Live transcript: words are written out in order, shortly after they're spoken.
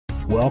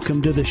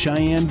Welcome to the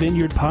Cheyenne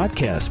Vineyard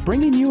Podcast,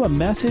 bringing you a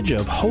message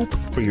of hope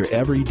for your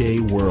everyday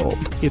world.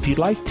 If you'd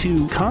like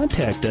to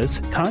contact us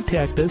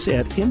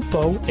at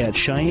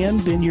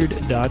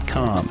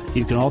info@cheyennevineyard.com.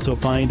 You can also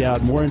find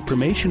out more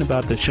information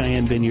about the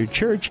Cheyenne Vineyard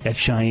Church at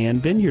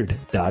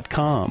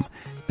cheyennevineyard.com.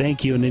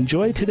 Thank you and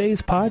enjoy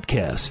today's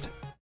podcast.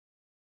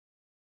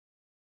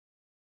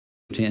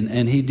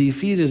 And he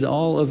defeated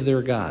all of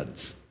their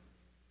gods.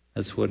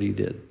 That's what he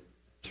did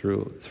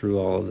through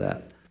all of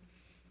that.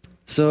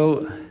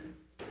 So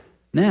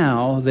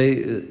now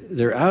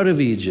they're out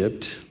of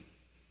Egypt,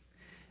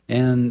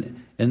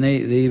 and they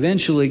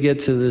eventually get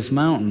to this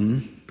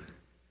mountain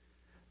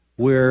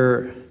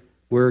where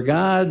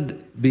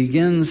God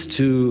begins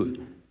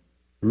to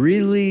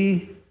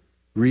really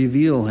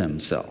reveal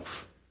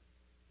himself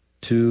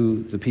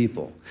to the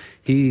people.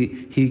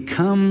 He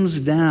comes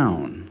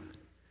down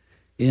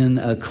in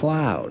a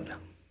cloud,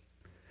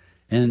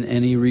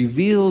 and he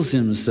reveals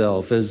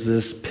himself as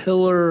this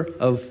pillar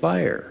of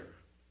fire.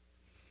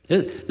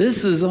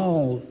 This is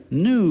all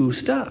new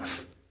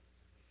stuff.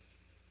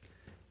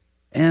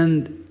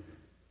 And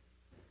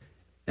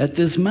at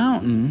this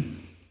mountain,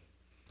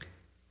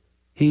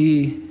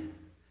 today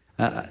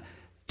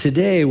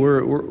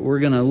we're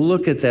going to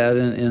look at that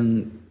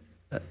in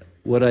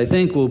what I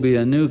think will be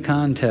a new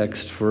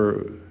context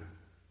for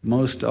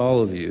most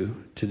all of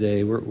you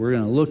today. We're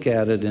going to look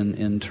at it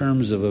in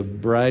terms of a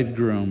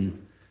bridegroom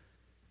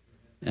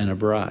and a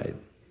bride.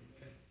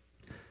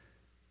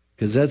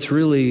 Because that's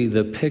really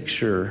the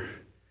picture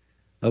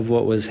of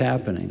what was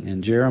happening.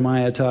 And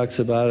Jeremiah talks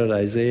about it,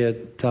 Isaiah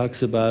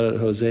talks about it,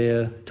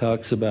 Hosea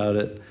talks about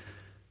it.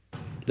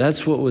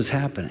 That's what was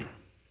happening.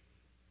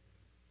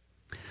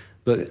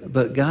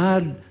 But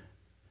God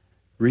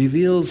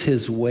reveals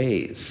his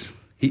ways.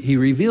 He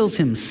reveals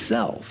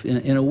himself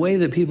in a way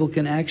that people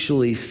can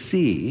actually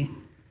see.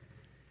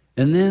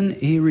 And then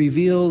he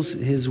reveals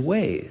his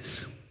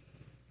ways.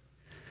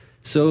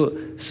 So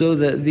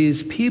that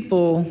these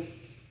people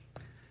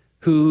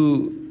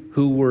who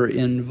were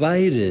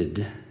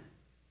invited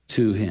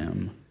to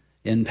him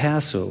in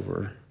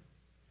Passover,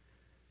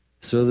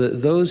 so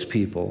that those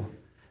people,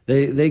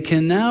 they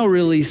can now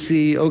really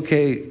see,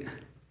 okay,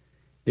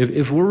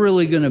 if we're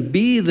really going to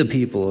be the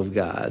people of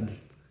God,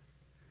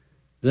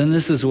 then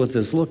this is what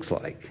this looks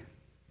like.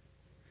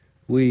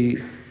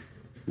 We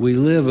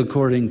live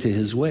according to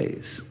his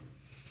ways.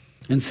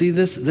 And see,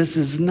 this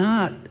is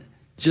not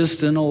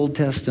just an Old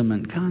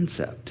Testament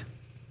concept.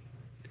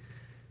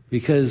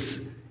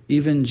 Because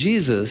even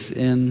Jesus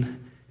in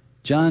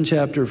John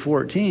chapter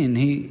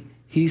 14,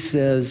 he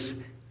says,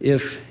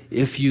 if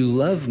you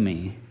love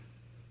me,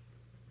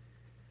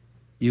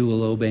 you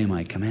will obey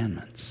my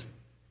commandments.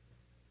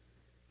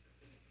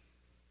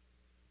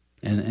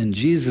 And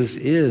Jesus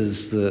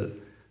is the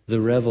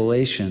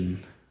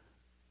revelation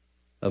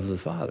of the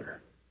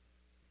Father.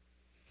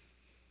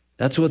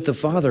 That's what the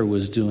Father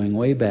was doing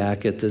way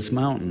back at this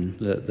mountain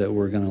that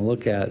we're going to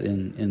look at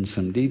in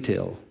some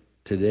detail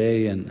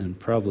today and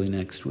probably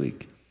next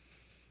week.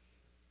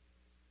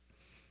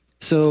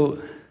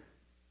 So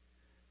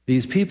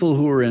these people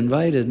who were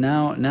invited,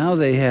 now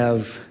they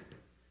have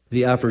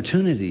the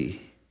opportunity.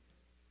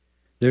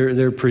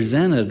 They're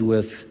presented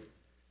with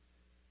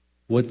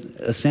what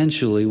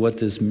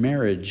this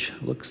marriage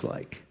looks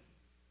like.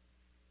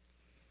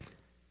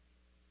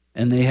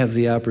 And they have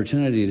the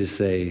opportunity to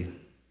say,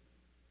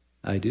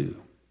 I do,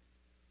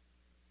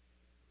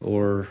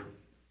 or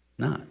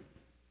not.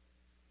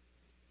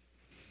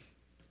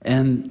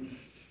 And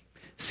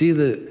see,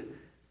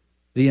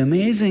 the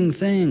amazing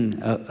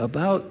thing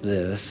about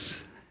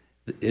this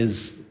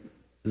is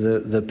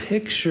the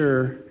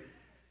picture,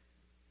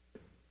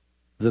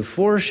 the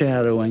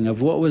foreshadowing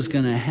of what was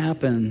going to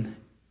happen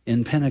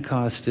in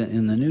Pentecost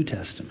in the New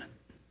Testament.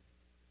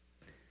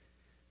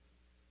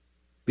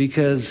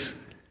 Because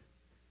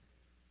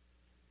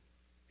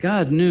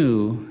God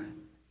knew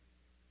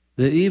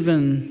that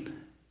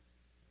even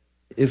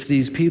if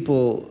these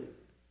people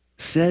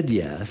said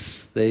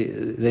yes,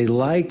 they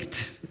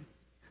liked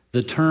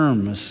the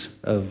terms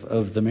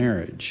of the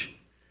marriage,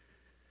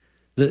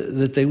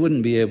 that they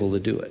wouldn't be able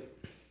to do it.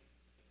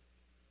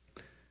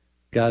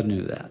 God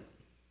knew that.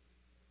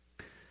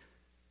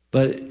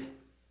 But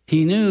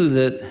he knew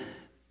that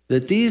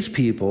these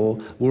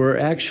people were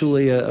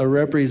actually a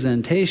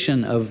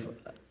representation of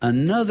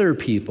another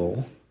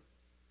people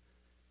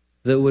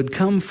that would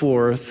come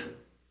forth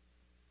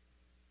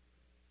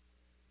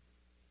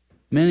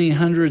many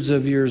hundreds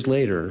of years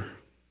later.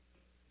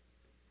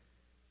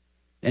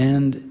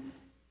 And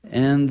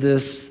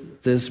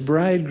this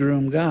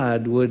bridegroom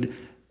God would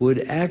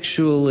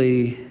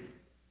actually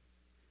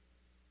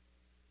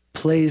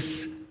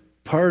place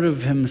part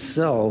of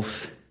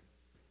himself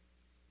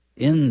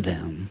in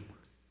them,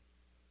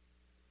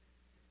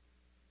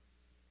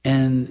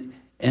 and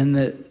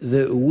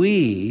that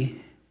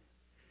we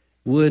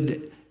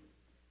would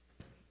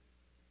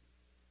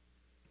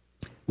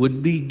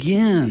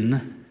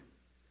begin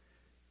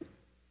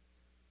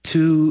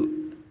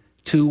to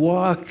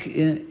walk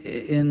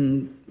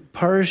in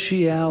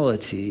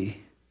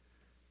partiality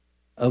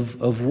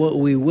of what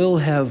we will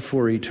have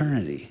for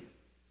eternity.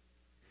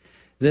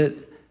 That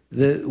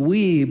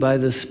we, by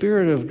the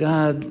Spirit of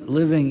God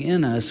living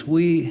in us,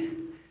 we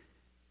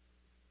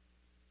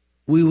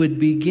would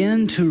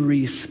begin to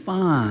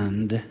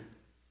respond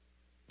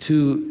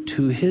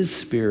to His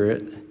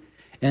Spirit,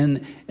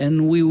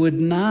 and we would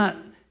not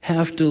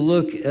have to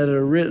look at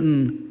a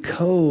written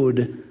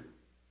code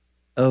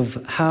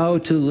of how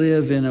to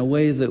live in a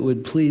way that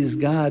would please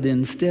God.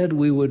 Instead,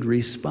 we would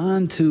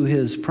respond to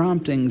His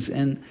promptings,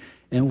 and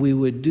we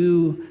would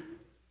do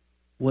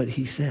what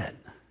He said.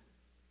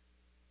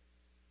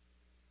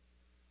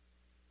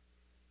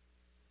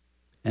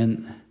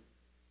 And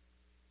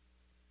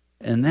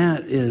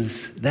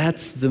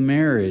that's the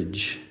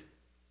marriage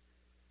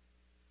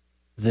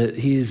that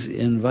He's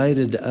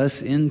invited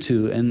us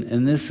into,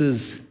 and this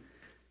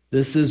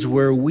is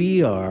where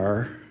we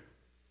are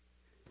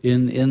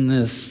in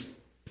this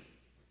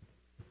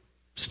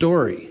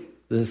story,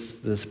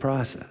 this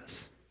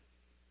process.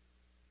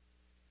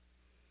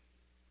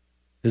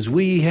 Because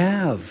we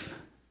have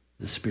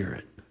the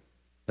Spirit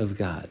of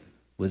God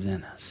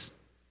within us.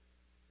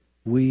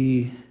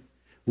 We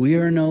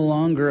are no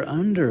longer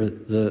under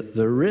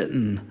the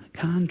written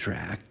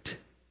contract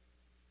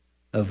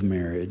of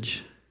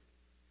marriage,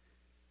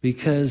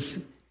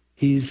 because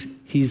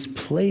He's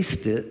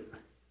placed it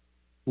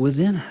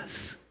within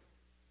us.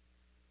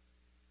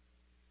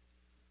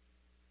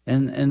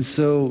 And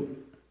so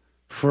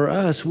for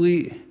us,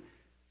 we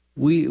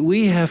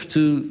have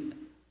to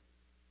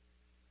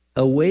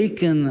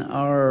awaken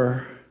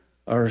our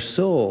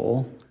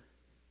soul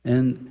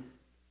and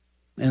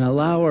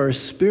allow our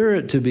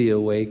spirit to be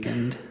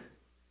awakened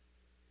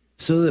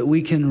so that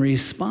we can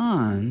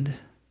respond.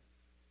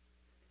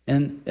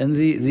 And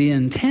the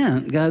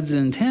intent, God's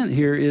intent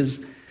here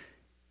is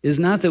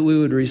not that we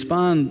would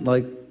respond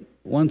like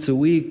once a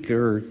week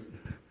or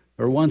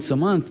once a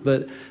month,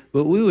 but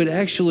we would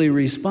actually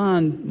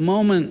respond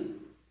moment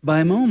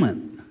by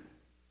moment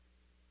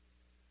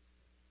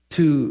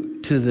to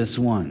this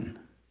one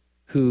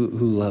who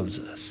loves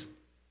us.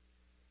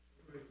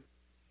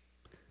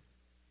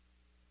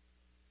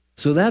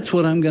 So that's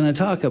what I'm going to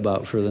talk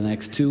about for the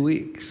next 2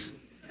 weeks.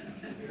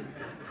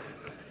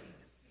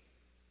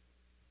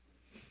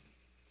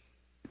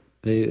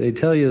 They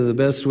tell you the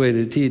best way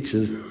to teach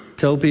is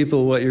tell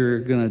people what you're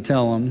going to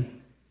tell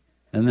them,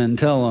 and then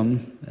tell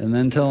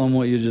them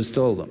what you just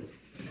told them.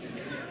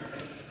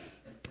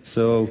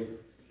 So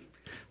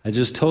I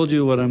just told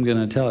you what I'm going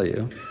to tell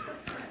you.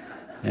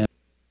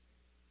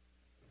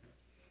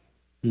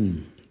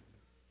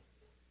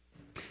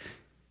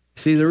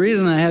 See, the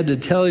reason I had to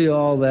tell you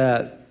all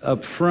that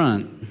up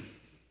front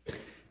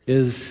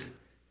is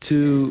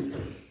to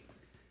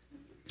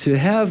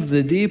have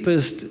the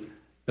deepest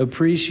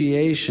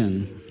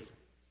appreciation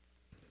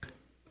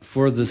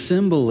for the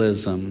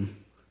symbolism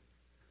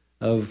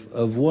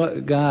of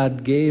what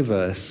God gave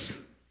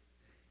us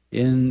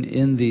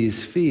in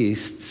these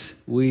feasts.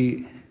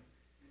 We've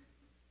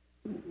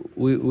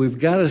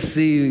got to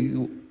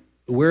see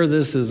where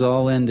this is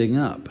all ending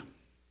up,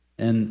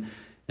 and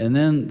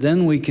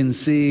then we can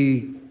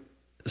see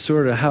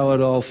sort of how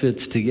it all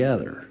fits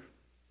together.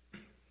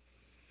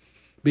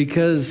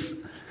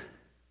 Because,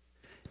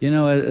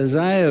 as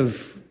I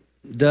have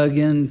dug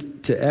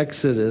into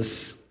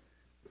Exodus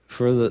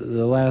for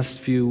the last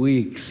few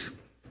weeks,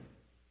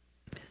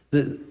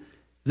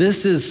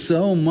 this is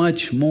so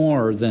much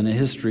more than a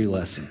history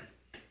lesson.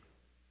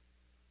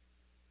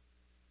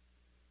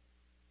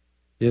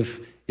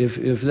 If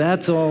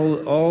that's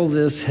all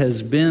this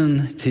has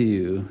been to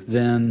you,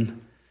 then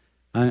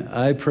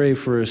I pray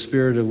for a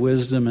spirit of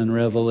wisdom and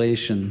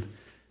revelation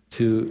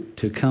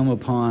to come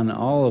upon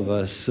all of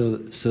us so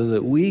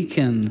that we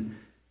can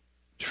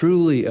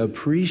truly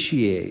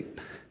appreciate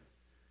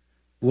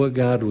what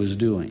God was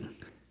doing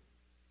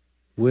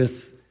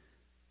with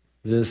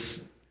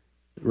this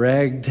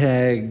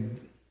ragtag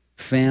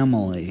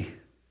family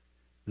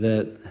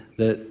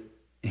that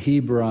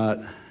He brought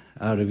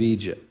out of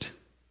Egypt.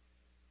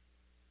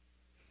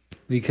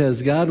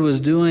 Because God was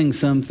doing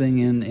something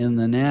in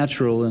the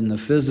natural, in the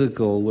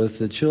physical, with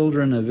the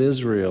children of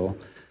Israel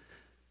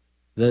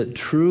that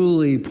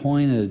truly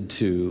pointed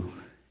to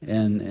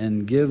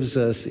and gives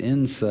us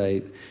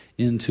insight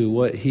into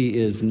what He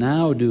is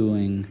now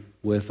doing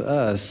with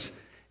us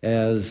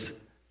as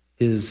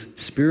His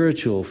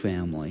spiritual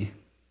family.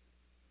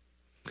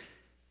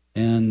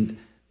 And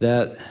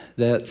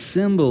that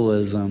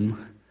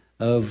symbolism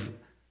of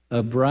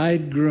a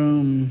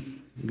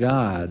bridegroom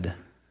God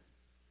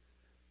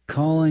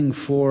calling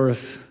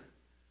forth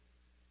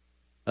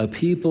a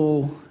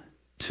people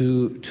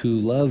to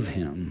love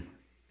Him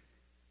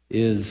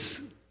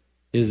is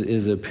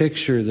a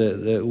picture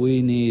that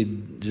we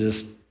need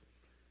just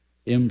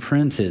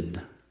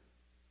imprinted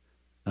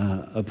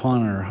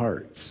upon our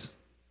hearts.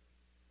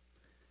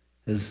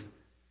 As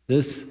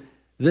this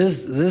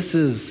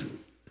is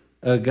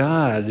a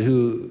God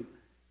who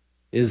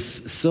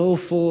is so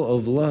full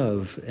of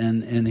love,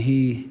 and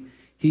he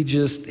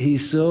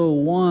so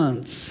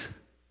wants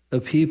a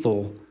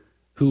people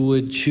who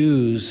would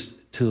choose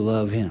to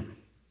love Him.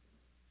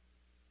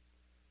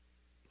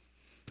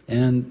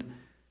 And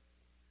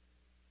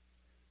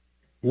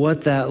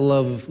what that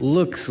love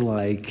looks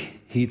like,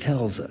 he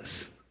tells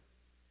us.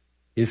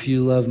 If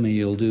you love me,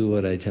 you'll do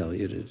what I tell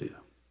you to do.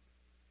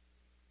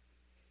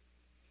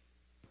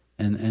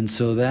 And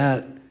so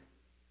that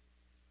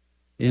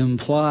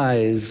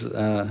implies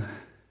a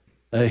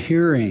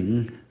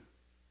hearing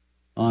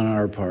on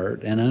our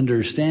part, an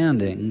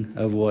understanding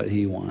of what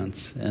he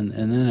wants, and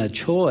then a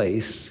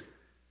choice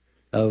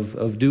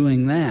of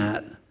doing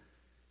that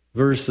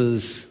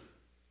versus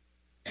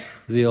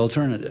the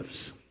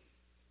alternatives.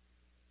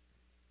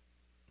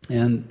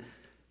 And,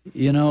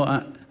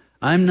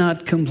 I'm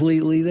not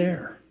completely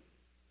there.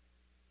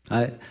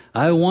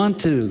 I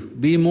want to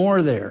be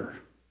more there.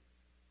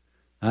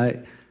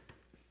 I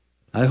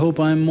hope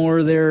I'm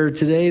more there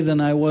today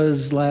than I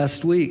was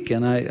last week,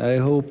 and I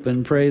hope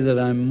and pray that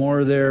I'm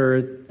more there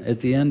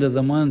at the end of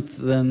the month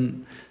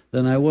than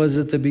I was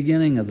at the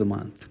beginning of the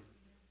month.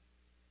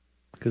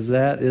 Because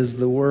that is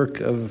the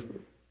work of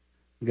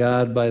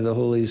God by the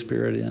Holy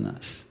Spirit in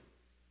us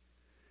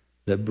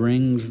that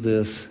brings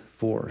this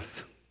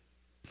forth.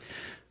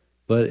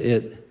 But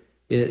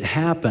it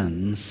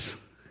happens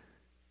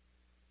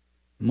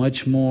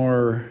much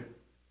more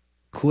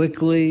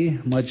quickly,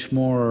 much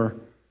more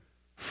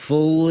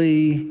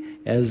fully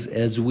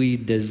as we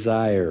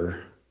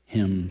desire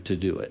him to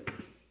do it.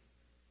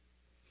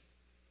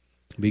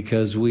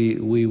 Because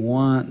we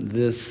want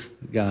this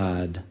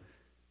God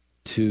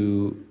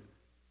to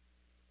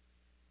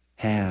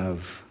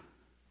have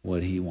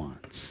what he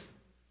wants.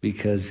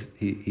 Because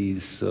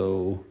he's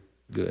so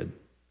good.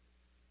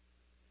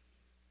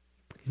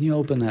 Can you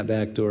open that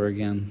back door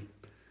again?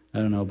 I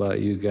don't know about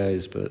you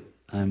guys, but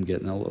I'm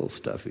getting a little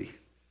stuffy.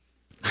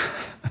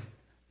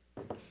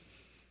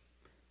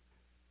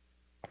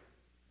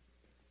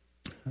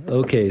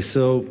 Okay,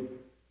 so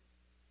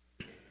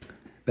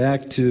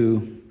back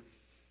to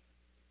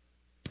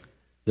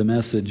the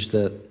message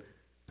that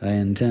I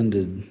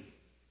intended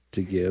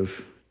to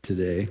give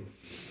today.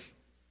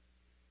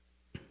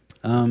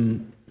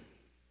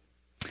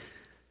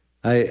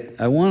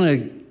 I want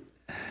to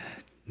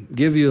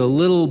give you a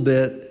little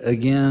bit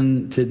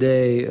again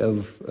today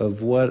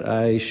of what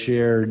I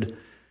shared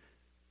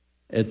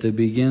at the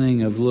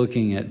beginning of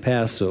looking at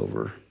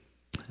Passover.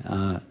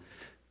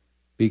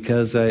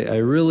 Because I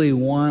really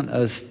want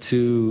us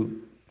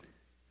to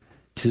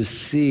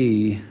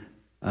see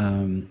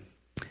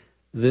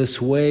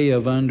this way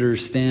of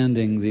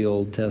understanding the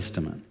Old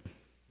Testament.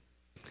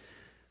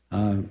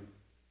 The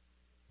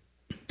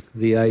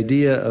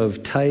idea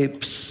of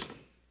types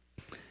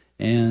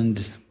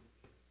and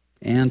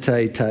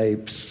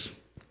antitypes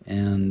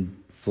and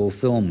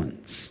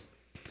fulfillments.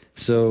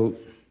 So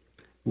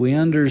we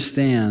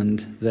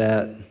understand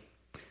that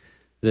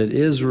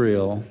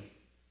Israel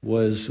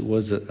was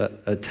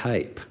a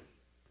type.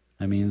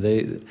 I mean,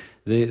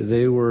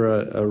 they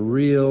were a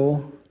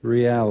real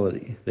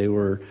reality. They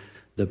were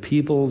the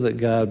people that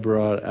God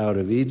brought out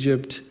of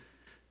Egypt,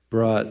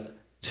 brought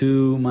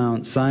to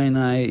Mount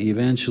Sinai,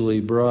 eventually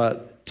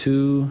brought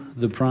to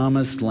the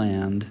Promised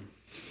Land,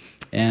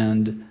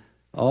 and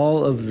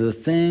all of the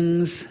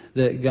things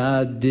that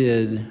God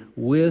did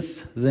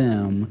with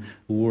them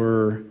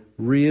were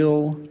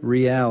real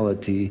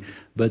reality,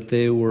 but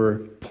they were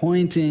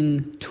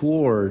pointing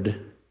toward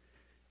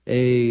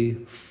a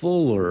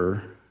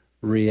fuller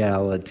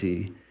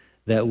reality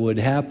that would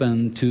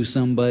happen to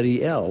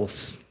somebody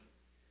else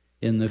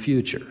in the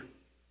future.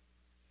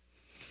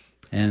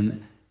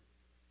 And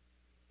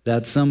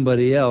that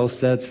somebody else,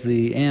 that's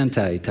the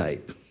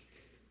antitype.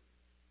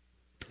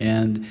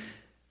 And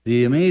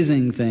the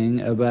amazing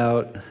thing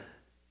about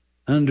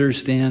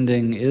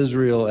understanding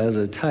Israel as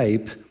a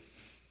type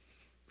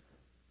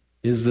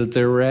is that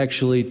there were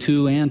actually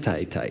two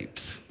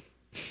antitypes.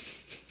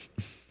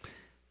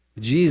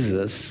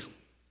 Jesus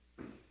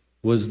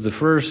was the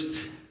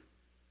first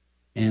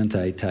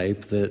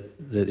antitype that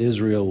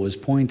Israel was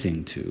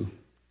pointing to,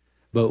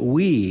 but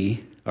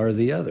we are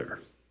the other,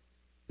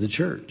 the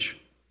church.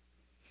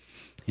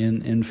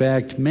 In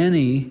fact,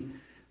 many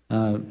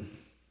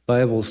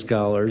Bible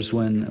scholars,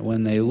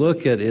 when they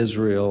look at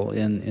Israel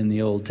in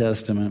the Old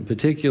Testament,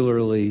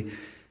 particularly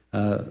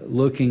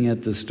looking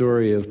at the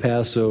story of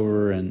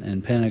Passover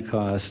and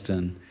Pentecost,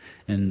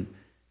 and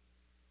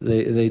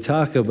they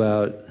talk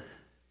about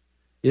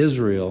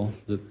Israel,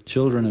 the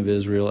children of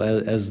Israel,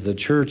 as the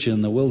church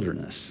in the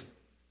wilderness.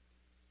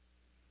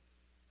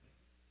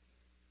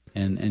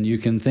 And you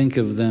can think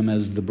of them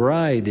as the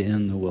bride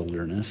in the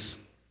wilderness.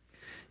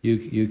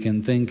 You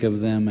can think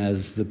of them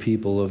as the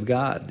people of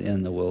God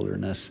in the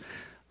wilderness.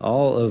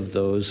 All of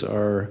those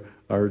are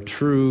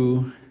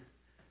true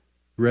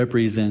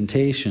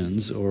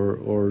representations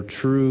or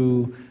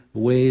true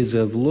ways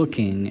of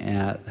looking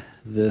at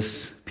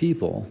this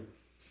people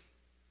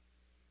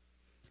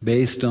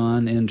based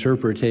on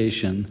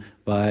interpretation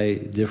by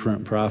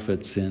different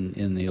prophets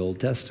in the Old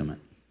Testament.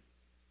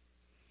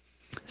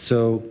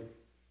 So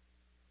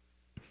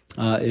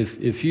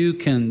if you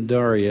can,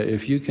 Daria,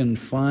 if you can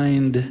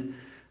find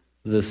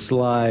the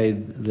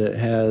slide that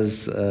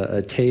has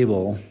a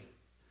table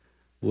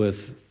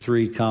with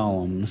 3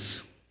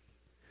 columns.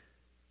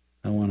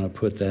 I want to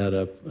put that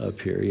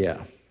up here,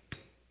 yeah.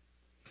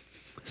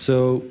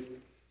 So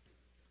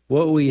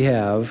what we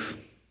have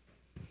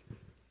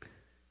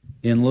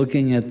in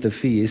looking at the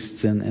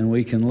feasts, and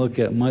we can look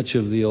at much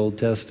of the Old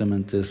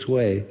Testament this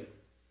way,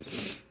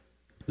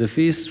 the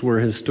feasts were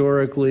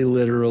historically,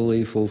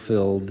 literally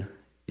fulfilled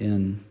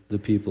in the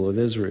people of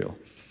Israel.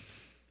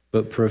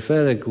 But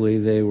prophetically,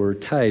 they were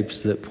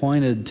types that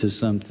pointed to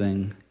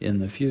something in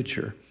the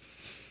future.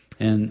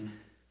 And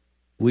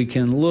we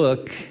can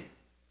look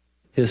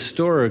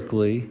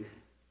historically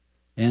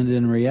and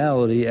in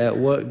reality at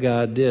what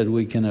God did.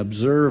 We can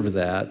observe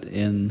that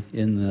in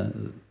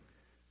the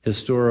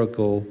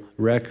historical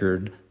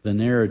record, the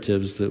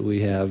narratives that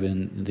we have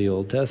in the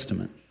Old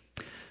Testament.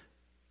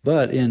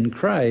 But in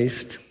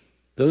Christ,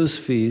 those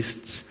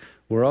feasts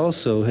were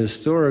also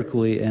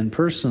historically and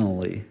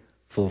personally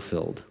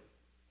fulfilled.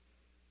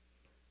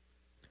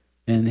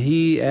 And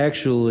he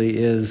actually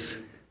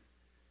is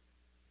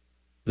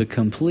the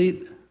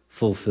complete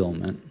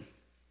fulfillment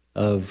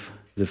of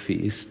the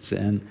feasts.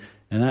 And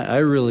I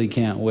really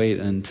can't wait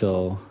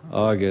until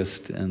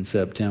August and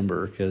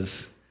September,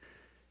 because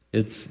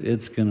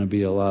it's going to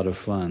be a lot of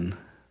fun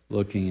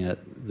looking at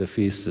the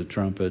Feast of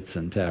Trumpets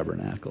and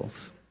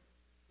Tabernacles.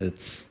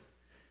 This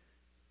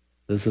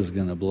is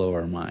going to blow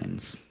our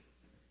minds.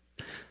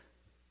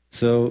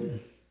 So,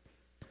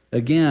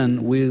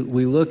 again,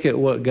 we look at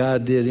what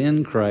God did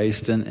in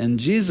Christ, and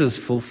Jesus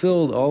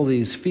fulfilled all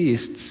these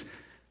feasts,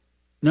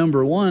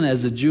 number one,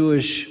 as a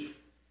Jewish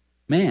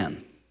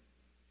man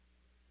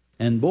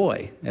and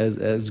boy.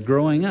 As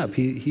growing up,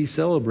 he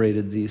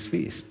celebrated these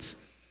feasts.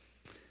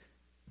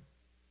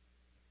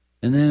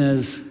 And then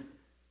as,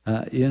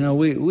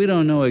 we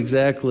don't know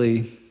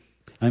exactly.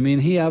 I mean,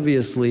 he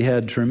obviously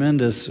had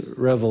tremendous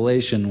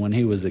revelation when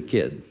he was a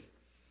kid.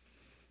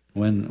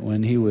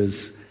 When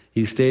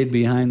he stayed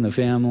behind the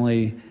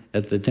family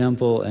at the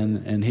temple,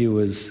 and he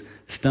was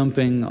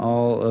stumping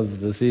all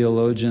of the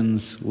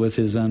theologians with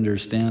his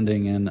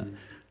understanding, and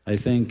I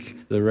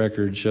think the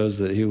record shows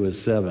that he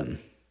was 7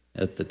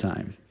 at the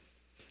time.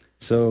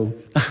 So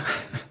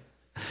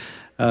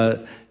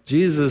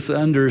Jesus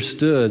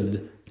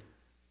understood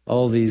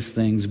all these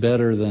things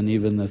better than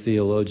even the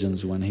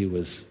theologians when he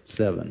was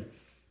 7.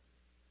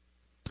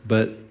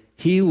 But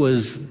he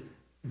was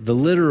the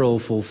literal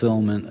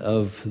fulfillment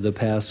of the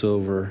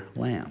Passover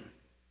lamb.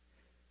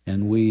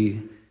 And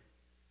we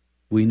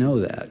know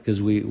that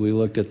because we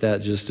looked at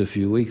that just a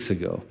few weeks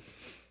ago.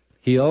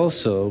 He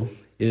also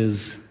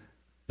is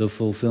the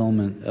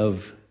fulfillment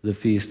of the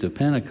Feast of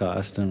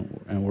Pentecost,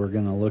 and we're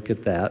going to look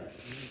at that.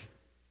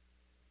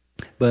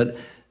 But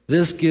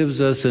this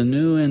gives us a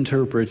new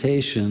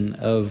interpretation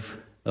of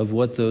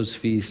what those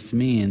feasts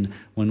mean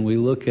when we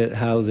look at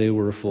how they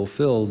were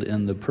fulfilled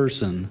in the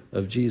person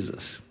of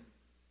Jesus.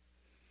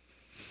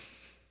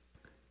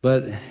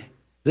 But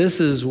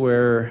this is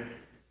where,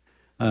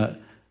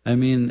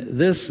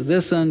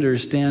 this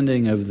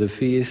understanding of the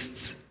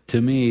feasts,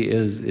 to me,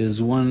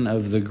 is one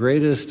of the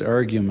greatest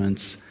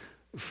arguments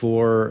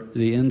for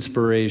the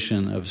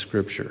inspiration of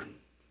Scripture.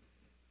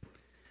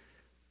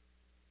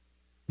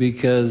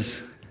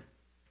 Because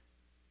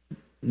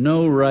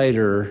no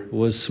writer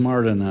was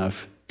smart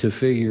enough to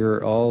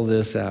figure all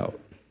this out,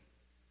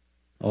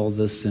 all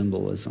this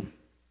symbolism.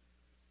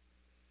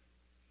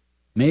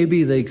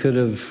 Maybe they could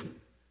have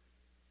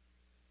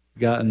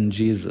gotten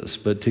Jesus,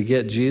 but to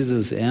get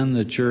Jesus and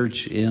the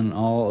church in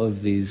all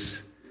of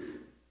these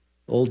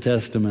Old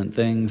Testament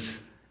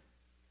things,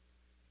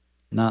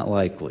 not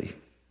likely.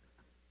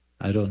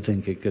 I don't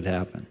think it could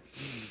happen.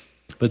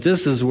 But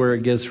this is where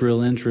it gets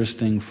real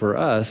interesting for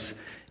us,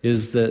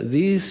 is that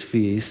these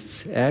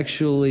feasts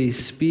actually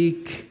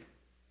speak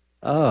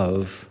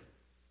of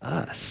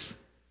us.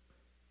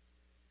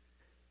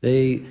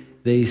 They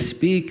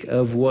speak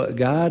of what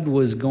God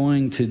was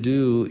going to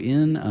do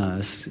in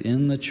us,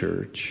 in the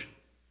church,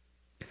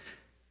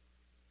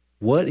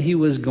 what he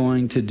was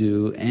going to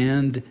do,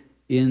 and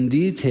in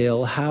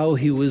detail how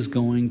he was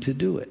going to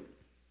do it.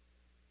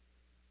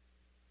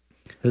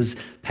 Because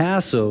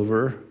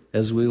Passover,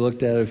 as we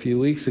looked at a few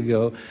weeks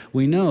ago,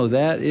 we know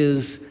that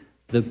is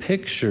the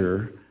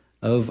picture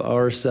of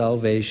our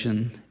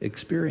salvation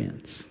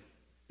experience.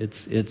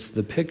 It's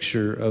the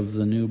picture of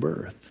the new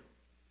birth.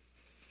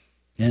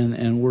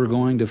 And we're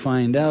going to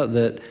find out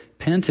that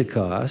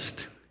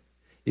Pentecost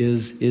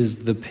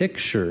is the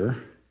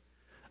picture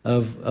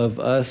of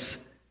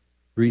us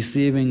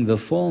receiving the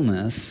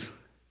fullness,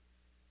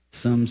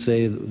 some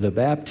say the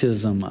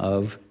baptism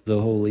of the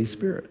Holy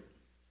Spirit.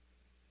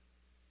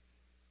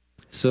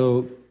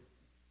 So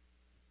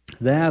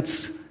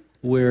that's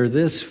where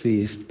this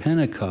feast,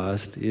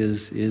 Pentecost,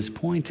 is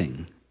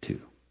pointing to.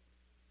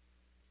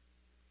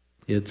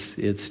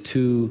 It's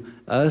to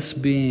us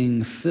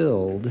being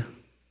filled,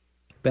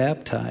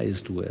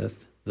 baptized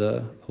with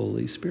the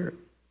Holy Spirit.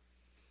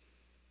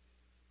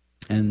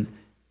 And,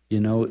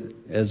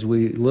 as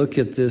we look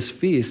at this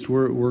feast,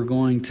 we're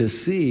going to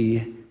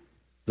see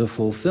the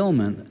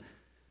fulfillment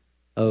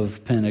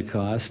of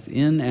Pentecost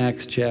in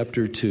Acts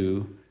chapter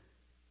 2,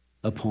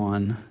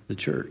 upon the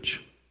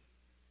church.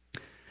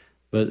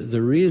 But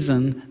the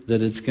reason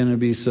that it's going to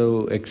be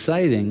so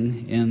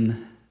exciting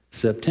in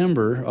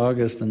September,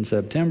 August and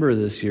September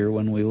this year,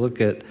 when we look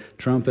at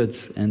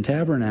trumpets and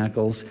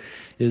tabernacles,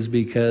 is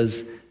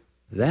because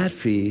that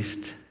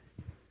feast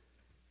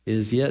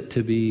is yet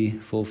to be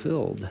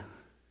fulfilled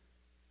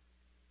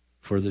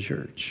for the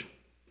church.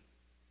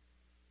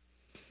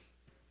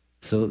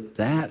 So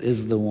that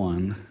is the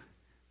one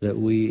that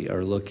we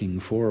are looking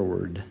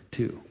forward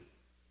to.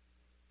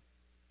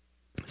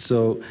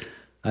 So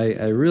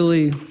I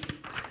really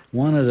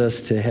wanted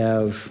us to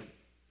have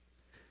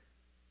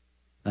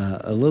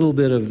a little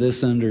bit of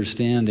this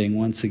understanding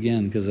once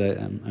again, because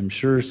I'm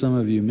sure some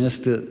of you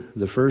missed it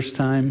the first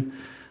time.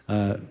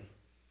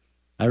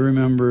 I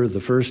remember the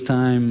first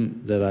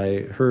time that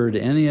I heard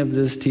any of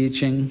this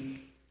teaching,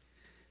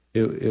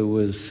 it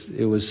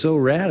was so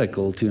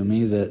radical to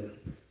me that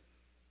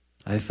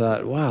I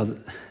thought, wow,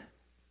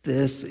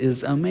 this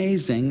is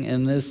amazing,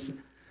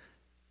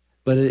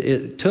 but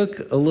it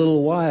took a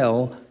little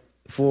while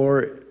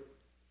for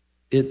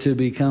it to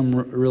become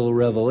real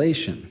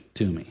revelation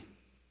to me.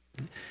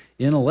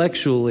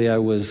 Intellectually, I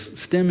was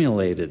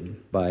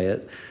stimulated by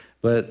it,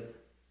 but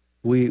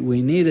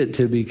we need it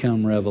to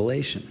become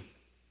revelation.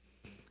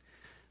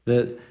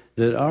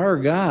 That our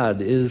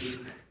God is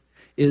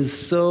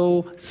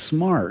so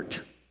smart,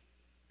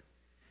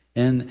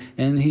 and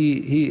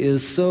he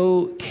is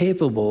so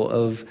capable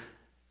of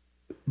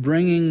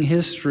bringing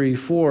history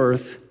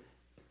forth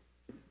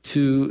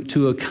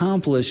to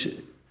accomplish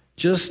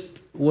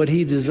just what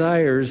he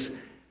desires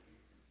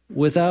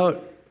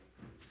without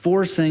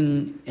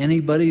forcing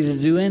anybody to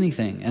do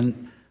anything.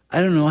 And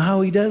I don't know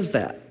how he does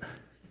that,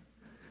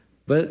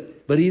 but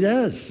he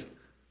does.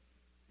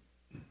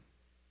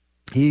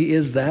 He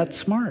is that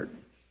smart.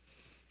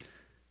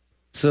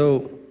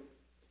 So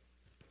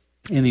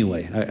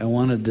anyway, I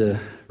wanted to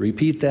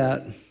repeat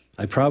that.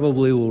 I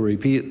probably will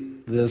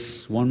repeat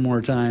this one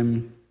more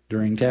time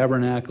during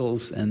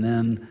Tabernacles, and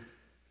then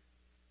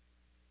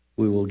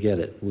we will get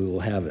it. We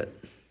will have it.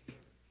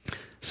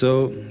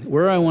 So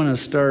where I want to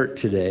start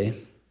today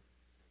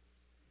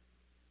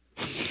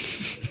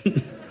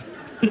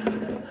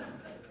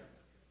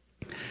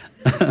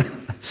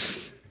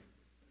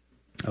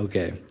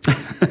okay.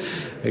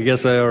 I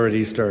guess I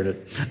already started.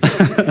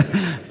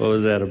 What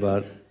was that,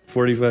 about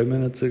 45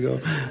 minutes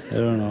ago? I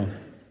don't know.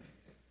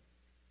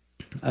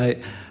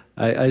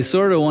 I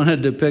sort of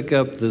wanted to pick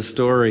up the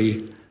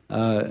story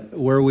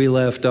where we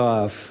left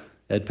off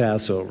at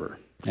Passover.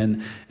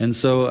 And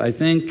so I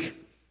think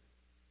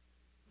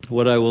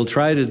what I will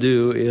try to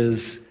do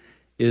is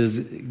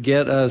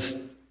get us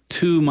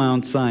to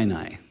Mount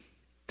Sinai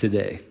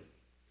today,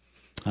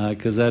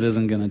 because that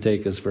isn't going to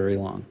take us very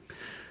long.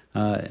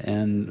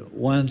 And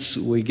once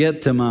we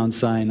get to Mount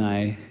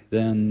Sinai,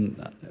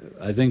 then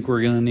I think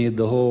we're going to need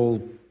the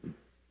whole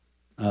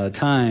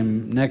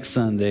time next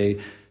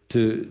Sunday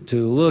to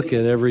look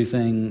at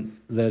everything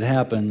that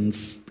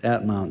happens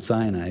at Mount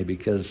Sinai,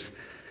 because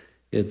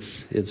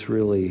it's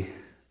really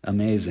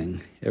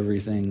amazing,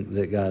 everything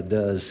that God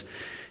does.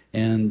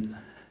 And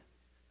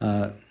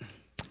well,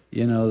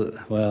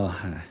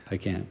 I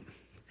can't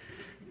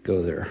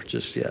go there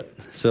just yet.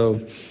 So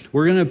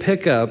we're going to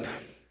pick up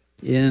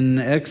in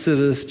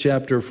Exodus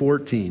chapter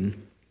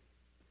 14.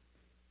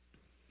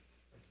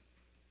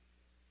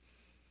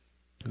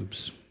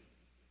 Oops.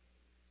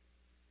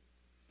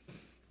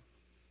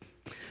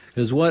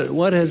 Because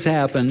what has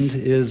happened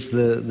is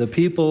the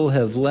people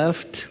have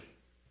left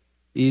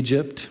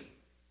Egypt,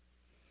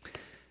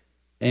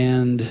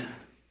 and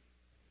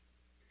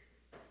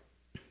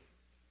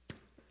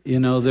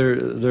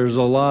there's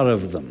a lot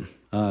of them.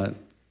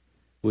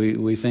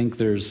 We think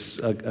there's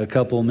a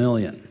couple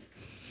million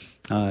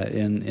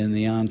in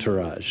the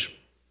entourage,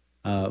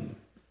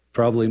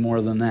 probably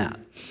more than that.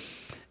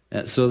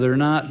 So they're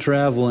not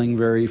traveling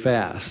very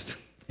fast,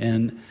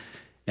 and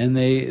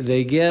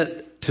they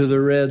get to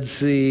the Red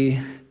Sea,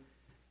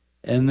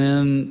 and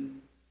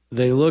then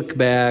they look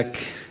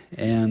back,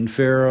 and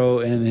Pharaoh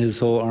and his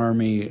whole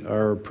army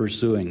are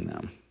pursuing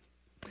them.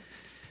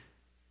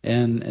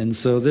 And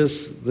so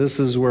this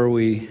is where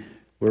we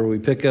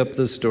pick up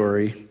the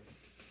story,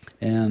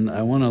 and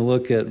I want to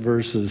look at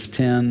verses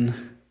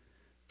 10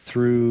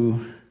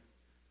 through,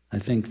 I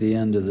think, the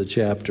end of the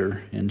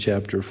chapter, in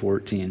chapter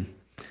 14.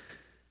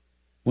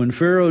 When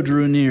Pharaoh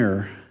drew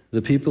near,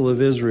 the people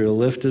of Israel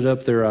lifted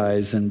up their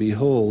eyes, and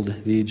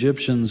behold, the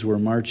Egyptians were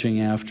marching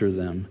after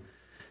them,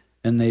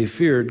 and they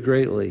feared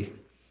greatly.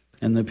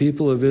 And the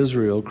people of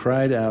Israel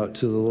cried out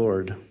to the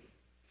Lord.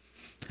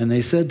 And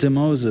they said to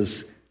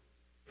Moses,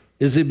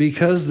 "Is it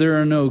because there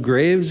are no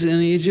graves in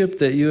Egypt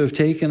that you have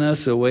taken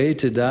us away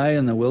to die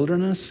in the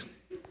wilderness?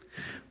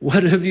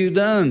 What have you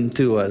done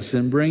to us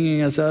in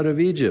bringing us out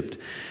of Egypt?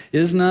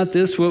 Is not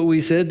this what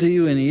we said to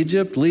you in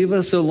Egypt? Leave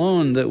us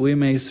alone that we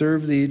may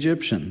serve the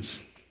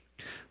Egyptians.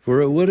 For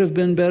it would have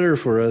been better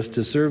for us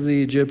to serve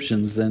the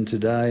Egyptians than to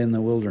die in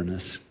the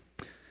wilderness."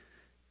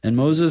 And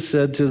Moses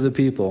said to the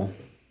people,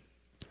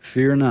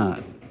 "Fear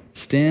not,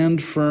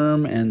 Stand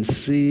firm and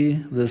see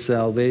the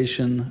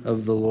salvation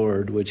of the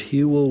Lord, which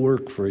he will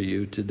work for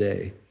you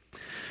today.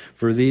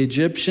 For the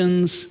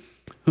Egyptians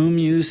whom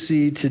you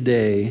see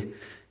today,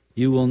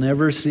 you will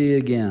never see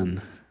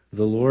again.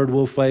 The Lord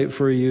will fight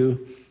for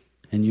you,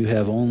 and you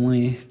have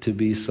only to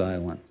be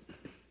silent.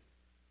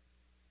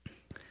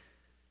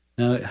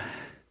 Now,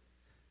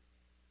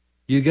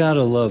 you got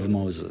to love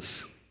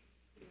Moses.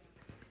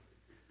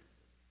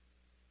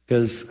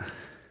 Because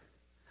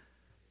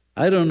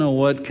I don't know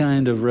what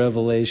kind of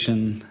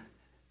revelation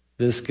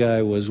this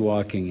guy was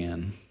walking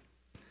in,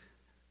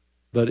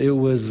 but it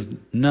was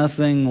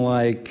nothing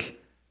like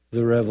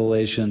the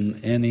revelation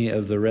any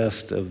of the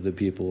rest of the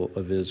people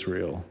of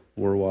Israel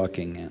were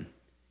walking in,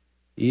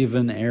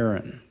 even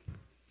Aaron.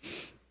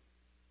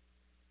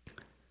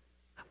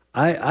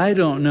 I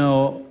don't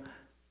know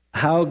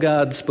how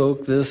God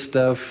spoke this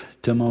stuff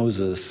to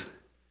Moses,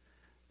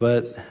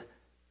 but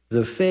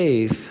the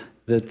faith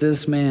that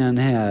this man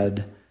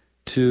had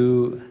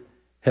to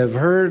have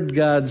heard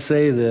God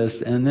say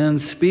this and then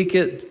speak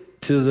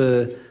it to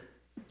the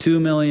 2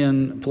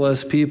 million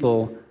plus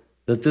people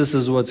that this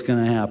is what's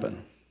going to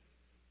happen.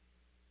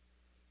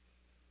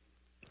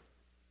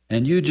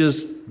 And you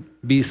just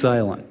be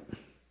silent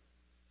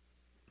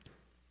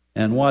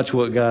and watch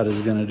what God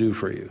is going to do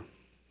for you.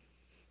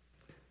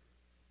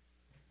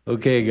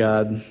 Okay,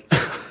 God,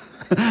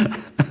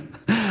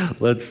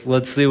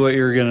 let's see what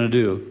you're going to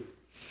do.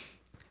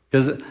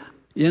 Because,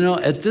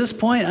 at this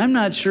point, I'm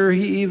not sure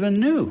he even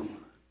knew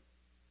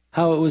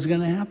how it was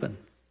going to happen.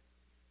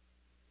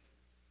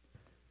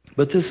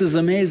 But this is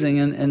amazing.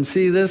 And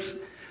see this,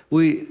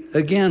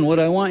 what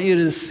I want you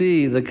to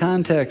see, the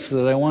context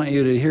that I want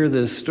you to hear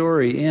this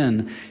story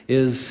in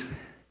is,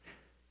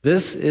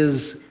 this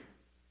is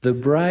the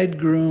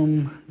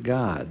bridegroom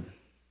God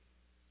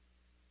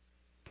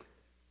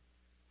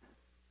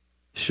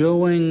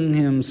showing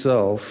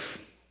himself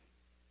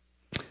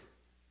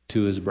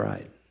to his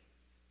bride.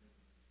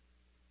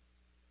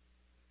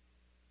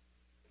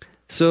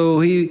 So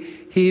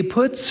he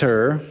puts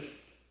her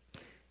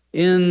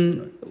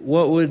in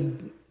what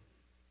would,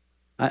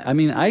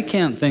 I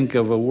can't think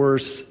of a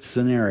worse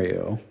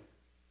scenario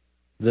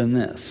than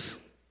this.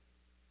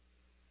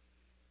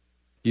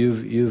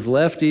 You've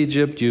left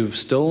Egypt, you've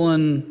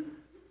stolen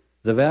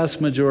the vast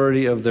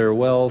majority of their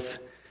wealth,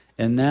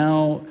 and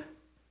now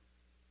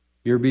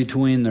you're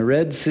between the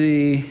Red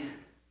Sea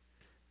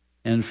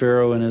and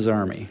Pharaoh and his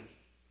army.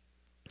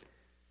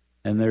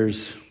 And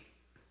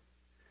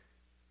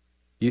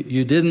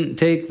you didn't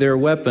take their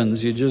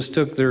weapons, you just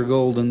took their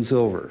gold and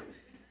silver.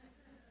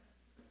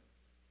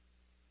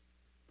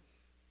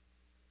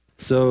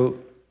 So,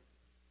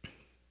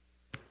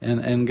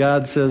 and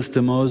God says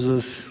to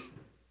Moses,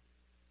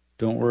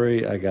 don't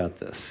worry, I got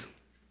this.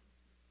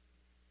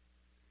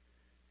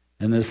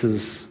 And this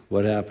is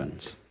what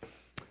happens.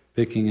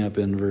 Picking up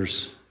in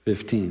verse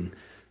 15.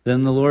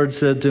 Then the Lord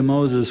said to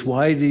Moses,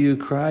 why do you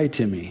cry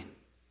to me?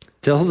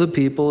 Tell the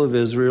people of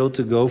Israel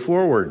to go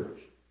forward.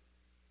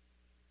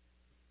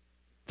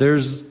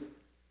 There's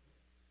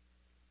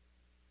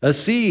a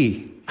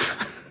sea.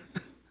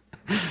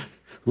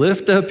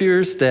 Lift up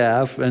your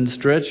staff and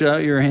stretch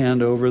out your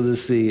hand over the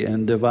sea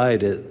and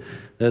divide it,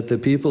 that the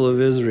people of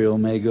Israel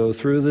may go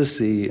through the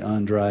sea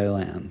on dry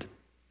land.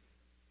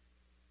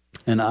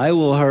 And I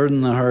will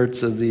harden the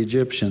hearts of the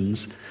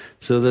Egyptians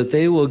so that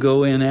they will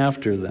go in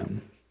after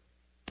them.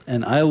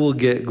 And I will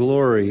get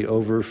glory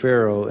over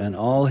Pharaoh and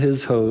all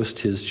his host,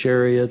 his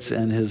chariots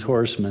and his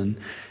horsemen,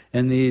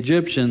 and the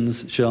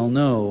Egyptians shall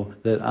know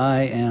that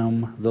I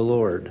am the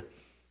Lord.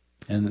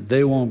 And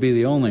they won't be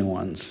the only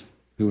ones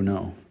who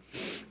know.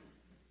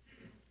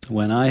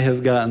 When I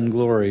have gotten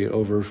glory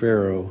over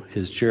Pharaoh,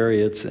 his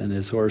chariots, and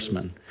his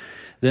horsemen.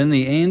 Then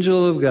the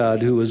angel of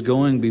God, who was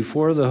going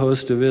before the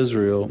host of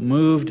Israel,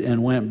 moved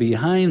and went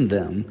behind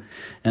them,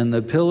 and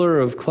the pillar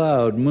of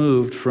cloud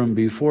moved from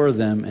before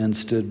them and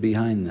stood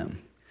behind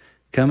them,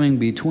 coming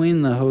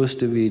between the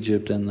host of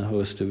Egypt and the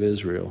host of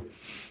Israel.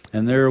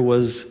 And there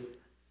was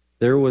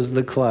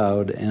the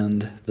cloud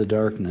and the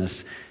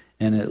darkness,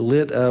 and it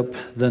lit up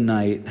the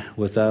night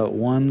without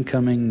one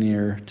coming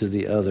near to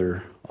the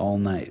other all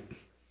night.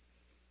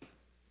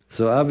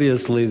 So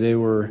obviously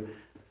the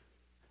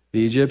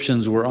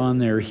Egyptians were on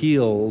their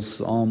heels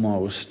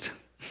almost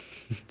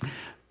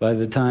by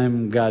the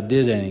time God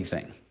did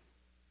anything.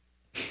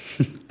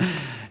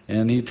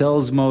 And he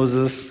tells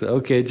Moses,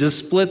 okay, just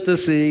split the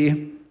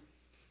sea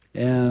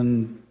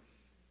and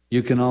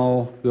you can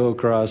all go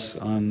across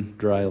on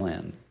dry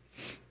land.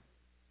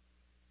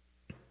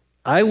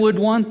 I would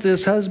want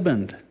this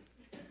husband.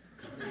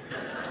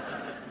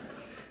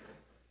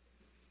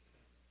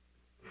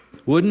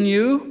 Wouldn't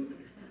you?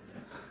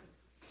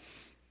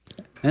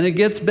 And it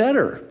gets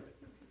better.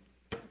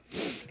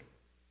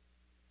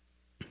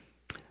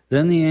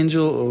 Then the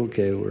angel,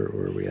 okay, where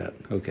are we at?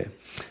 Okay.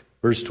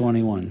 Verse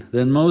 21.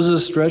 Then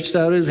Moses stretched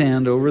out his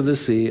hand over the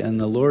sea, and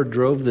the Lord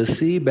drove the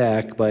sea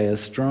back by a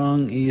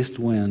strong east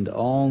wind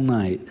all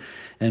night,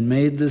 and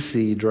made the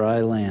sea dry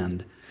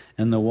land,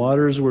 and the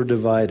waters were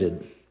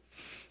divided.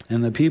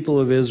 And the people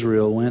of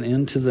Israel went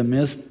into the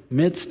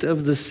midst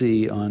of the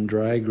sea on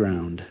dry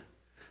ground,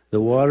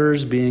 the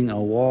waters being a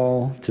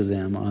wall to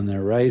them on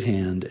their right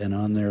hand and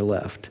on their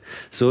left.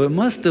 So it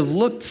must have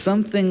looked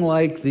something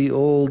like the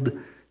old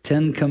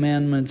Ten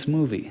Commandments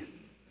movie.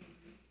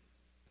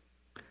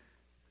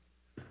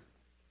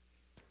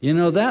 You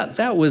know,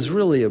 that was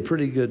really a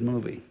pretty good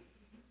movie.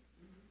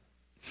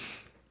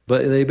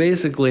 But they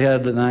basically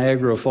had the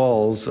Niagara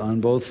Falls on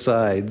both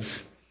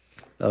sides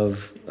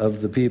of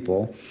the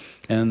people.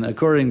 And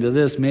according to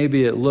this,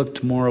 maybe it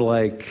looked more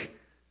like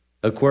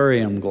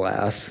aquarium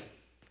glass,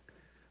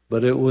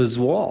 but it was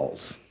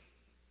walls.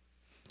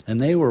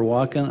 And they were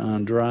walking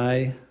on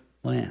dry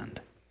land.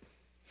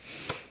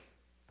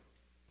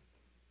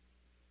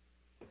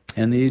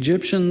 And the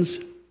Egyptians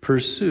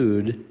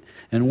pursued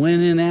and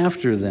went in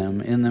after them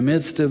in the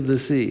midst of the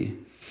sea,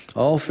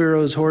 all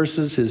Pharaoh's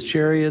horses, his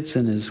chariots,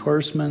 and his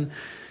horsemen.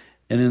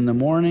 And in the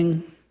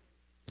morning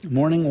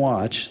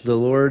watch, the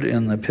Lord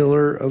in the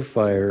pillar of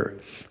fire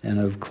and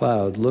of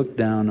cloud looked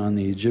down on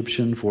the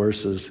Egyptian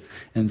forces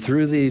and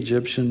threw the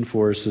Egyptian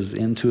forces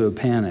into a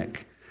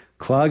panic,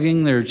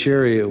 clogging their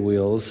chariot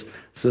wheels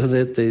so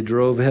that they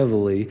drove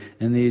heavily.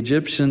 And the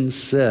Egyptians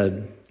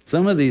said,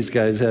 some of these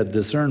guys had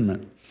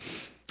discernment,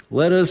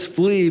 "Let us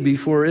flee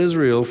before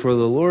Israel, for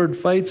the Lord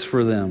fights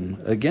for them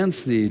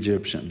against the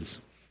Egyptians."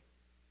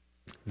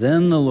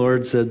 Then the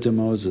Lord said to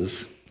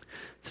Moses,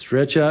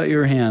 "Stretch out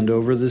your hand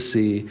over the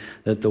sea,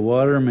 that the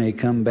water may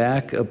come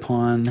back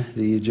upon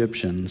the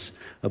Egyptians,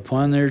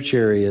 upon their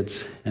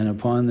chariots, and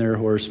upon their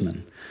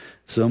horsemen."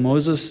 So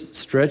Moses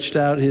stretched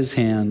out his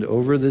hand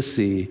over the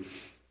sea,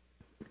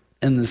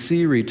 and the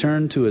sea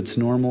returned to its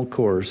normal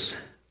course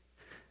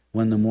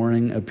when the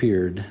morning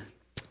appeared.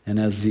 And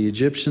as the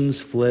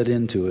Egyptians fled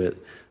into it,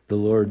 the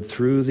Lord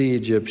threw the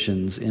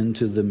Egyptians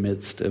into the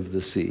midst of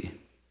the sea.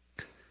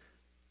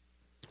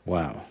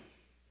 Wow.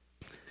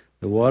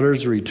 The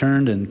waters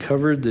returned and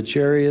covered the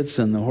chariots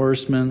and the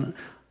horsemen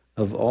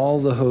of all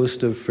the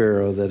host of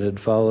Pharaoh that had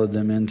followed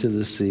them into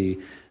the sea.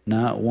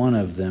 Not one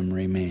of them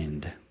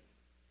remained.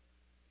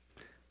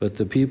 But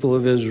the people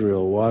of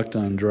Israel walked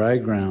on dry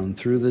ground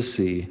through the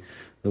sea,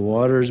 the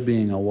waters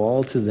being a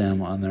wall to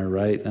them on their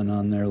right and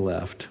on their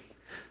left.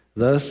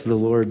 Thus the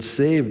Lord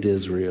saved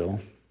Israel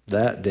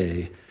that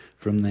day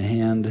from the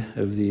hand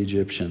of the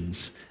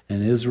Egyptians,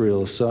 and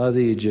Israel saw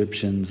the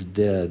Egyptians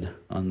dead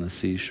on the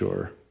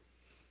seashore.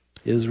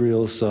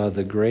 Israel saw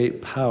the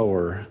great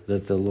power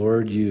that the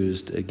Lord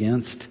used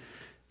against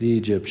the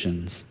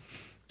Egyptians.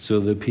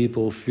 So the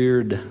people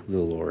feared the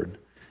Lord,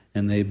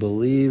 and they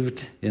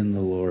believed in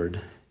the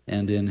Lord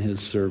and in his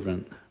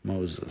servant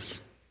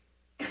Moses.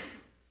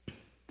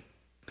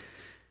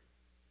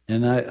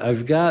 And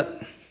I've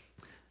got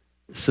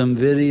some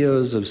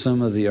videos of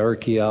some of the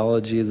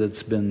archaeology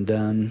that's been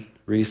done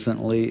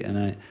recently,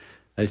 and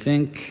I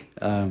think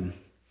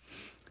there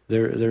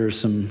are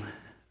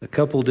a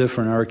couple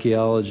different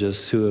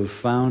archaeologists who have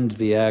found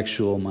the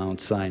actual Mount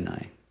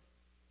Sinai.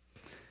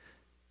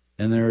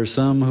 And there are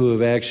some who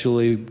have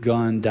actually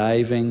gone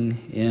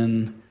diving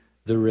in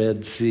the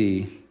Red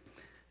Sea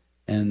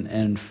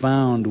and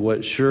found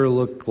what sure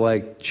looked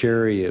like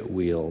chariot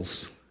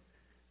wheels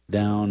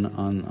down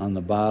on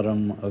the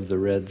bottom of the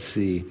Red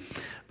Sea.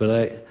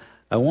 But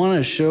I want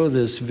to show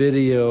this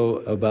video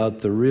about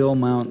the real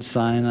Mount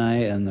Sinai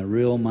and the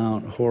real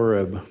Mount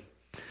Horeb.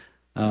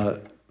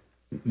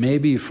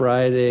 Maybe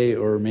Friday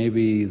or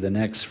maybe the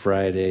next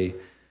Friday,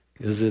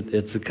 because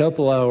it's a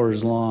couple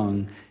hours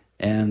long,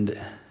 and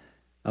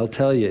I'll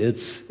tell you,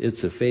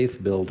 it's a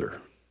faith builder.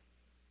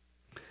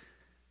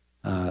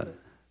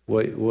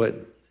 What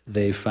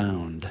they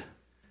found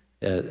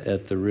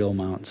at the real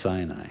Mount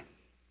Sinai.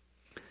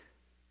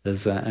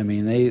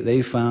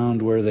 They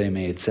found where they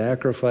made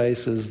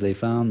sacrifices. They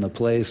found the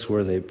place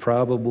where they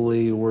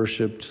probably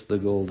worshipped the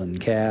golden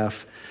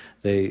calf.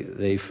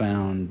 They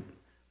found,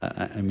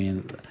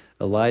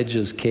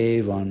 Elijah's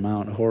cave on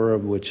Mount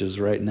Horeb, which is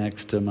right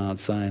next to Mount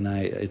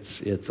Sinai.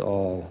 It's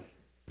all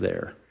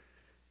there,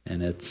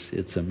 and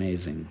it's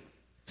amazing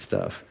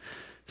stuff.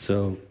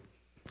 So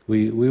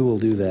we will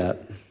do that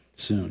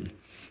soon,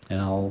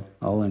 and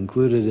I'll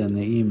include it in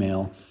the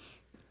email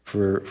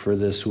for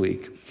this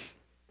week.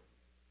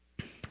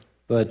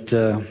 But,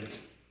 I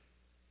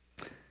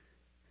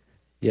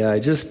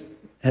just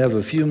have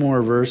a few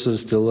more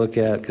verses to look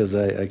at because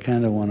I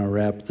kind of want to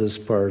wrap this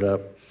part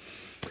up.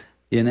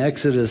 In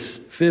Exodus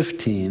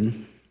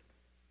 15,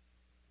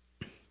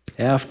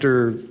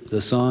 after the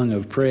song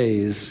of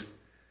praise,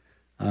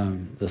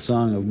 the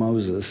song of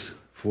Moses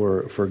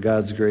for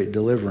God's great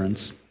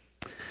deliverance,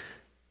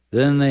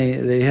 then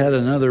they had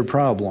another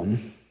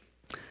problem.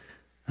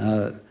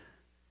 Now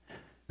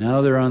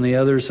they're on the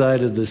other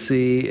side of the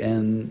sea,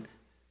 and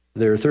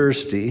they're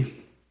thirsty,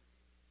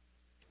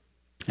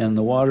 and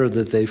the water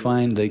that they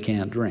find they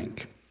can't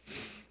drink.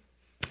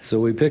 So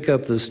we pick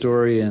up the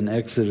story in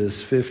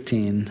Exodus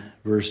 15,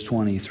 verse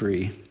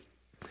 23.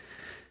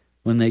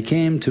 When they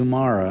came to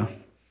Marah,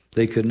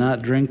 they could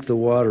not drink the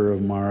water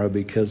of Marah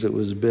because it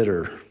was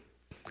bitter.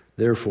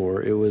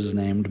 Therefore, it was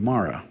named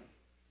Marah.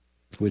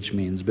 which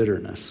means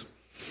bitterness.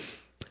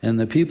 And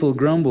the people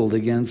grumbled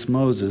against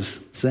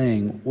Moses,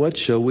 saying, "What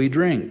shall we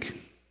drink?"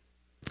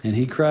 And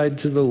he cried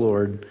to the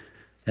Lord,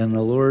 and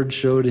the Lord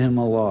showed him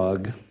a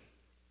log,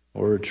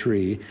 or a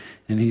tree,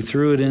 and he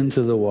threw it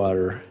into the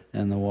water,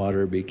 and the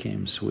water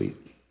became sweet.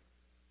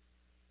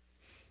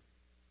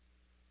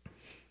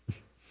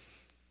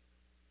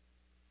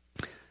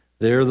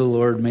 There the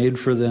Lord made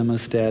for them a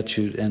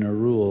statute and a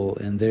rule,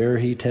 and there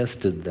he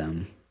tested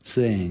them,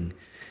 saying,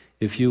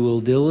 "If you will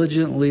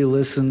diligently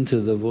listen to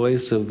the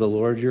voice of the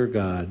Lord your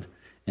God,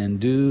 and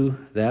do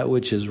that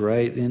which is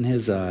right in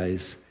his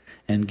eyes,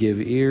 and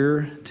give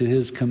ear to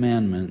his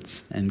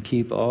commandments, and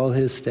keep all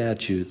his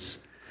statutes,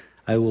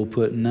 I will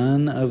put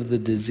none of the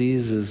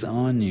diseases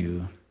on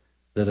you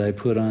that I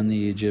put on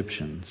the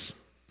Egyptians,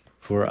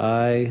 for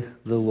I,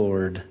 the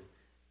Lord,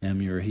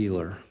 am your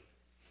healer."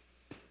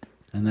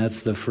 And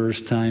that's the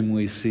first time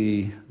we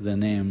see the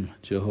name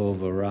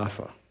Jehovah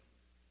Rapha,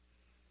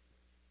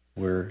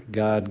 where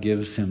God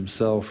gives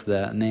himself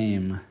that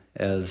name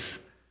as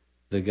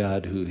the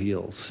God who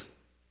heals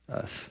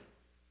us.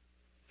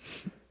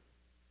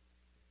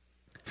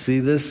 See,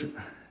 this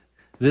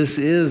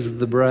is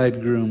the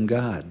bridegroom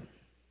God,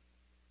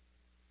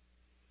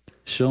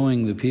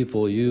 showing the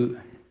people,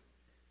 you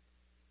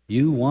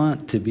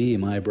want to be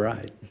my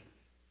bride.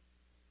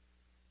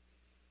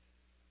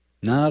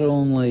 Not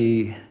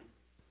only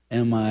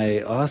am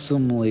I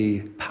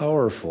awesomely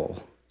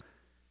powerful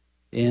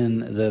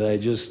in that I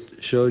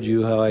just showed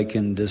you how I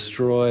can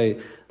destroy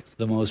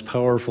the most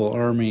powerful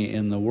army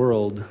in the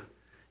world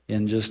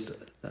in just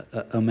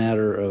a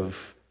matter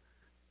of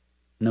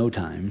no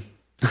time.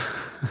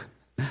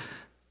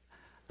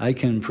 I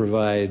can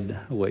provide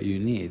what you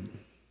need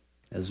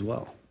as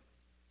well.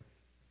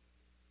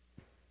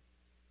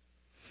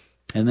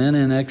 And then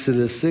in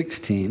Exodus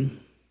 16,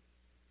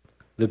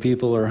 the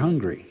people are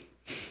hungry.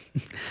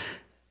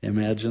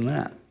 Imagine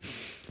that.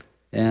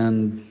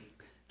 And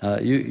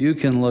you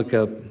can look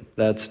up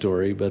that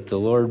story, but the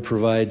Lord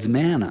provides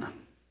manna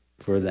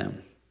for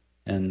them.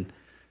 And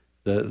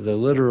the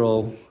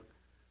literal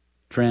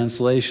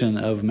translation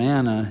of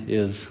manna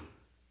is,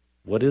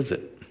 what is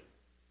it?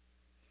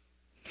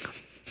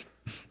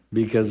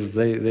 Because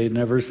they'd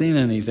never seen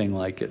anything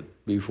like it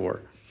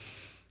before.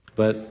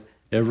 But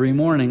every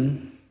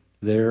morning,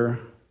 there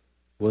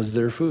was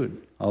their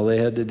food. All they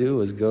had to do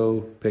was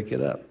go pick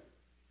it up.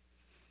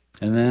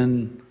 And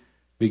then,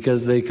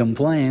 because they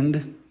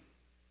complained,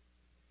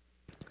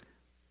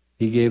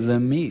 he gave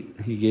them meat.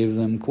 He gave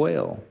them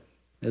quail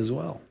as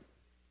well.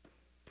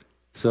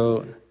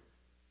 So,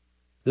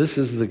 this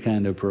is the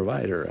kind of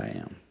provider I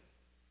am.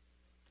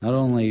 Not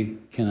only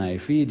can I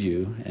feed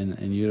you,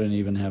 and you don't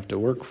even have to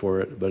work for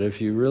it, but if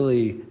you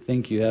really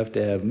think you have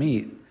to have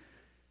meat,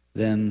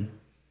 then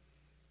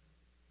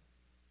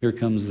here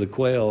comes the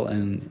quail,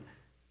 and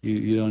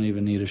you don't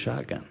even need a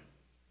shotgun.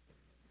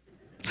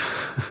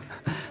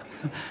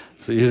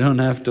 So you don't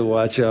have to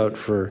watch out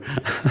for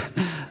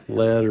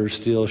lead or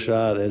steel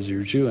shot as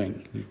you're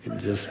chewing. You can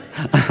just...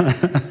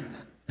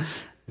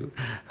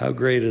 How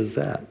great is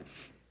that?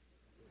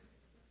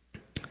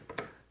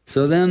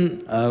 So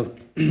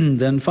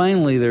then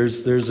finally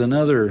there's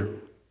another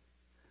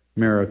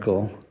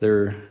miracle.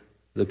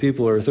 The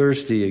people are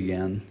thirsty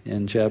again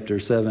in chapter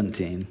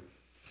 17.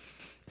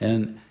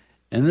 And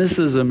this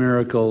is a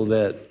miracle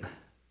that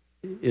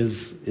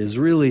is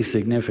really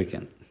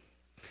significant.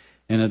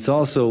 And it's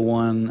also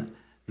one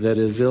that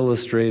is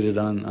illustrated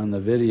on the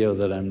video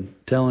that I'm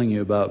telling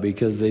you about,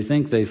 because they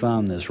think they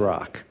found this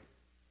rock.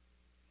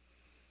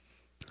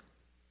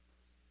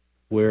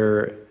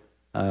 Where,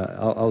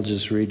 I'll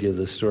just read you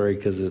the story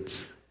because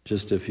it's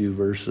just a few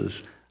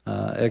verses.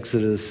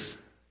 Exodus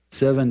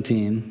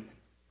 17,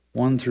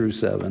 1 through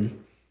 7.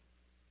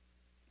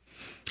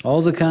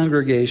 All the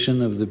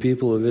congregation of the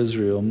people of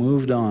Israel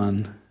moved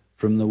on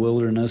from the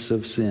wilderness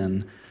of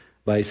Sin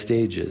by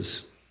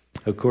stages,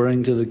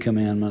 according to the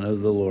commandment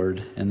of the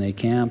Lord, and they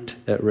camped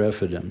at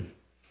Rephidim.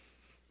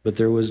 But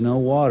there was no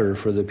water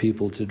for the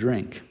people to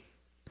drink.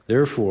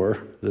 Therefore,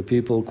 the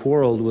people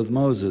quarreled with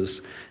Moses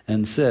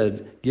and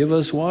said, "Give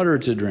us water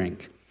to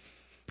drink."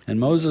 And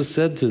Moses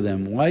said to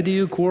them, "Why do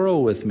you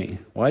quarrel with me?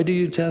 Why do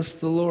you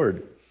test the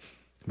Lord?"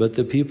 But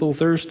the people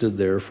thirsted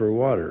there for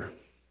water.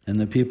 And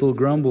the people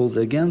grumbled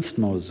against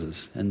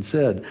Moses and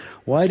said,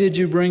 "Why did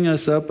you bring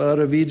us up out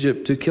of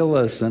Egypt to kill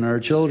us and our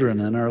children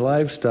and our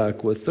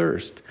livestock with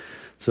thirst?"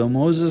 So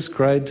Moses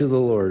cried to the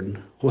Lord,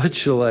 "What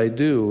shall I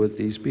do with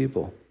these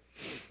people?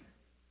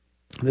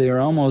 They are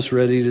almost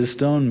ready to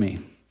stone me."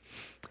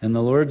 And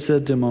the Lord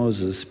said to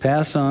Moses,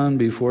 "Pass on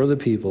before the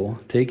people,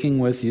 taking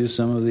with you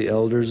some of the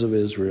elders of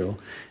Israel,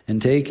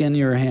 and take in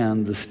your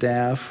hand the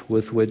staff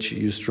with which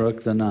you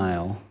struck the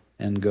Nile,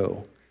 and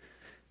go.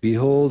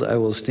 Behold, I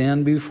will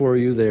stand before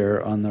you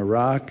there on the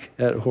rock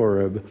at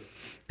Horeb,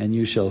 and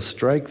you shall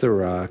strike the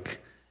rock,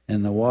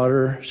 and the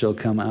water shall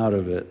come out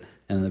of it,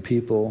 and the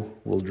people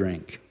will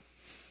drink."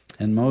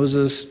 And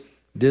Moses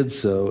did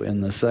so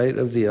in the sight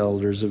of the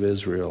elders of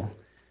Israel,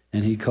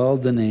 and he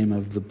called the name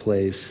of the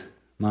place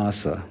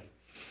Massah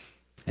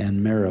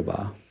and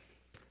Meribah,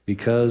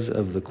 because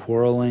of the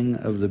quarreling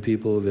of the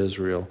people of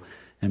Israel,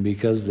 and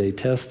because they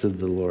tested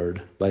the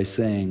Lord by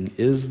saying,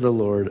 "Is the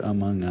Lord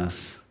among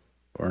us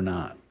or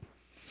not?"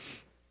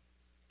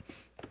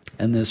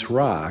 And this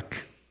rock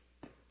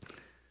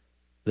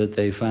that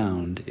they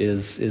found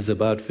is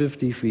about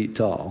 50 feet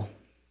tall.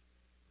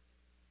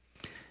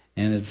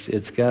 And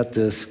it's got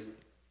this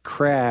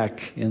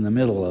crack in the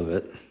middle of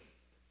it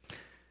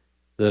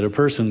that a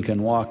person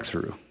can walk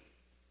through.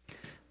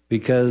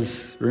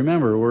 Because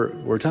remember,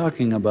 we're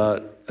talking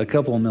about a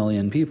couple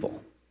million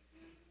people.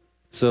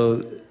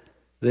 So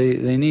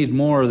they need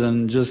more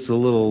than just a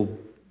little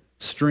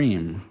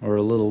stream or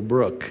a little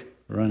brook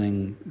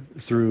running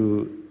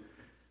through,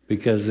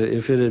 because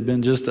if it had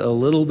been just a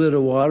little bit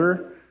of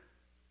water,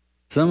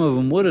 some of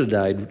them would have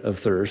died of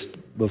thirst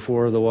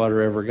before the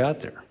water ever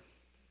got there.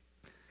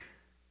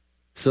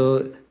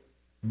 So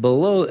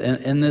below,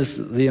 and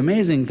the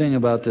amazing thing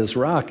about this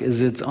rock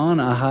is it's on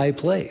a high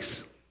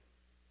place.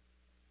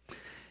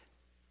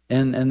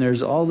 And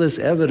there's all this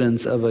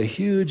evidence of a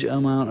huge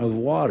amount of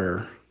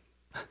water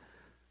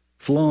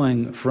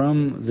flowing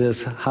from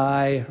this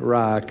high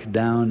rock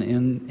down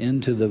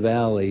into the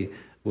valley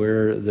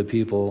where the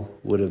people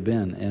would have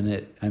been. And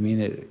it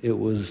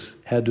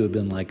had to have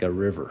been like a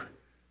river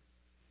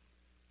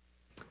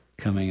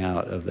coming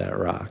out of that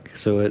rock.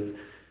 So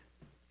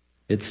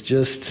it's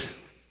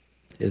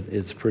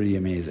pretty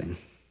amazing.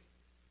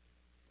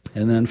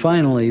 And then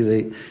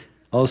finally,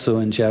 also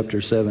in chapter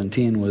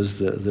 17 was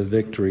the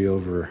victory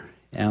over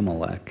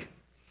Amalek.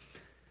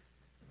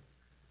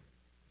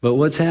 But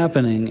what's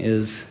happening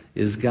is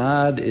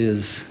God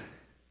is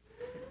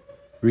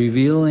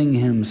revealing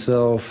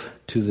himself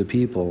to the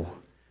people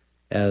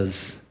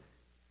as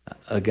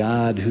a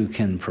God who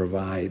can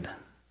provide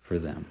for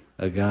them,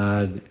 a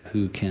God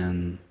who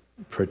can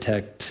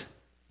protect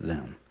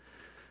them,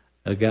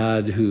 a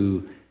God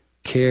who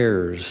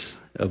cares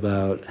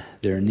about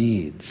their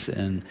needs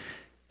and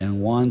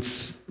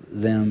wants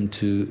them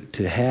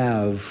to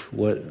have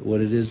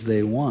what it is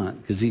they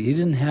want, because he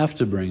didn't have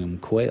to bring them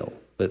quail,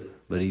 but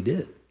he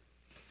did.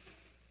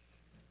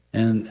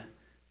 And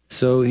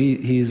so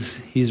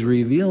he's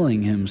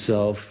revealing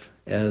himself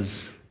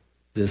as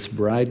this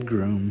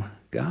bridegroom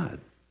God.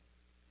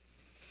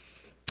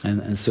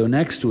 And so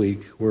next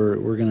week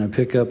we're going to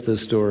pick up the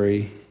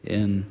story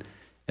in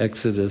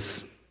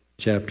Exodus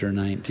chapter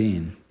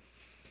 19,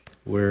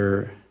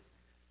 where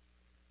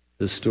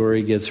the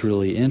story gets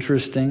really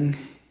interesting.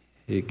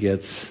 It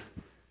gets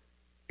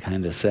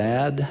kind of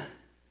sad.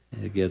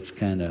 It gets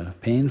kind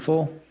of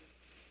painful.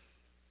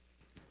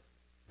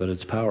 But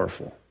it's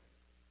powerful.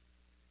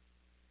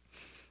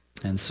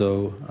 And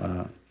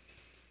so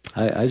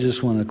I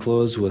just want to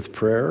close with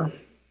prayer.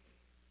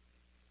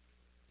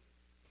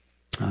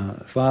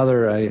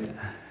 Father,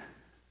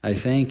 I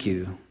thank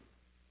you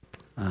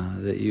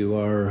that you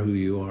are who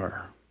you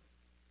are.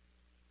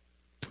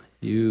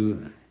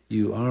 You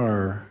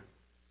are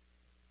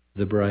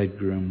the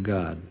bridegroom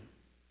God.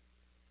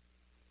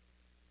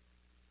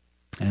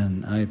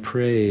 And I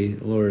pray,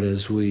 Lord,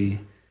 as we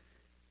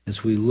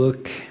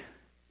look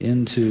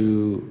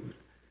into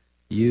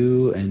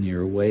you and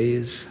your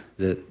ways,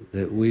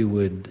 that we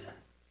would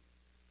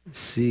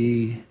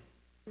see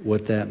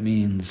what that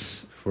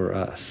means for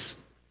us.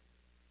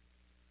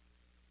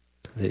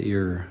 That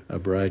you're a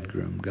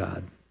bridegroom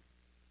God.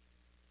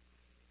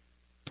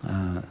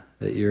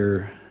 That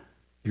you're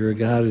a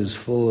God who's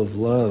full of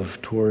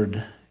love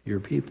toward your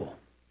people.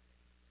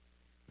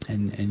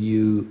 And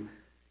you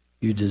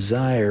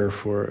desire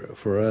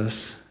for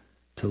us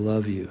to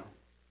love you.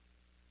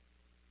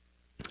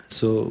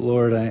 So,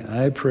 Lord,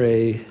 I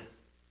pray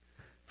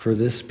for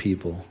this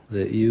people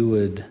that you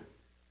would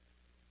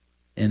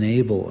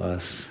enable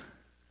us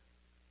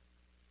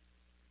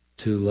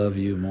to love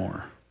you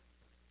more.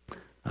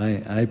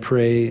 I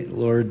pray,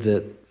 Lord,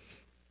 that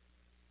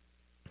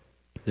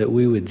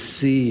we would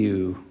see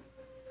you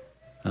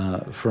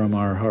from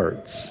our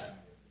hearts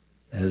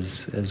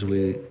as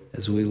we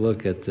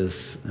look at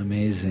this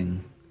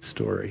amazing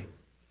story,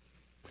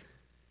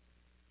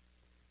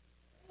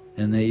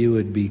 and that you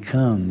would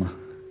become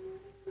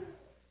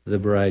the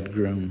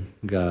bridegroom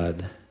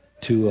God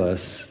to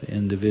us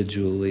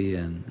individually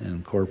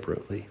and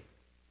corporately.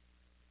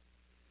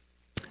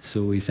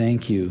 So we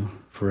thank you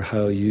for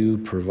how you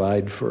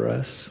provide for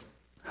us,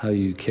 how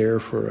you care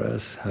for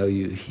us, how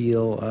you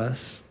heal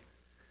us,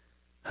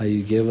 how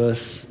you give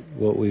us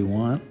what we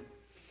want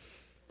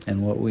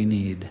and what we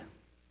need.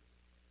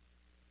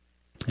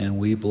 And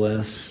we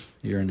bless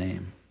your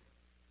name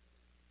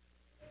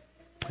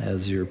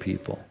as your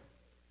people.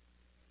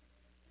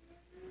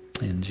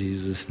 In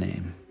Jesus'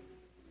 name,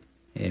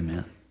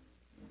 amen.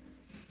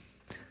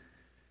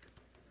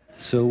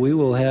 So we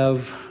will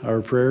have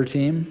our prayer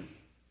team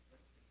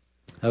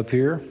up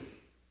here.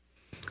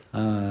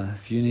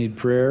 If you need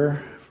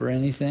prayer for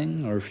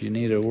anything, or if you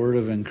need a word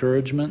of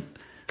encouragement,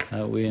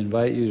 we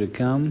invite you to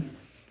come.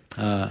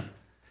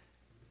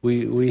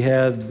 We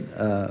had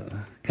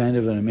kind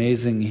of an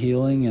amazing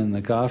healing in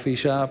the coffee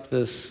shop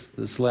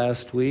this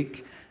last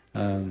week.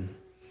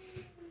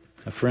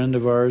 a friend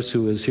of ours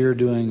who was here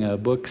doing a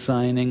book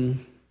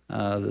signing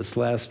this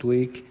last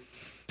week.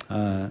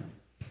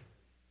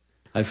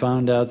 I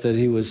found out that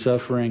he was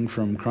suffering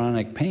from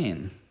chronic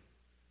pain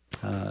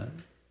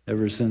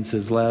ever since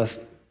his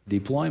last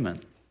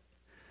deployment.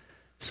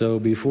 So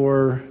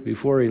before he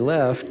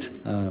left,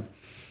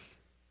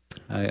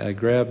 I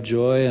grabbed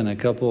Joy and a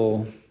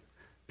couple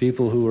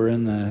people who were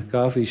in the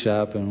coffee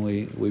shop, and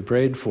we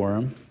prayed for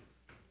him.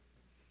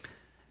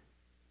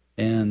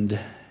 And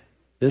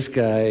this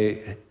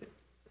guy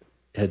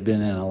had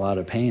been in a lot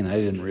of pain. I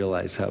didn't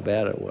realize how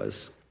bad it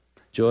was.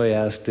 Joy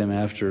asked him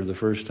after the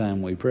first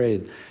time we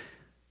prayed,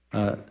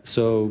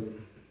 so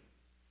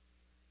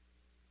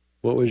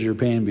what was your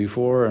pain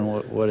before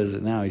and what is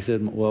it now? He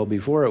said, well,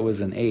 before it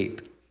was an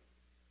 8.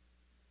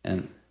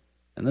 And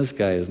this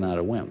guy is not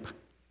a wimp.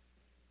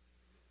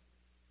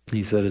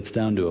 He said it's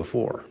down to a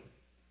 4.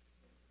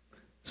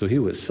 So he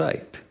was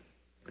psyched.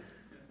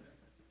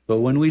 But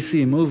when we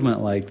see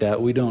movement like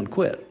that, we don't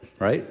quit,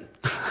 right?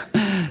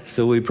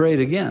 So we prayed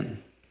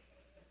again.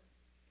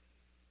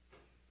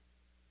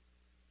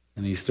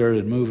 And he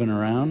started moving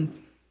around.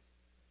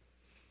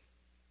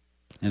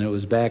 And it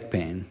was back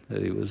pain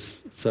that he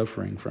was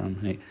suffering from.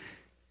 And he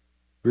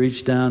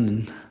reached down,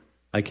 and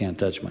I can't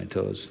touch my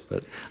toes,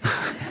 but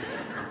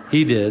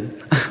he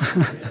did.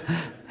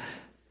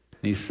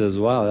 He says,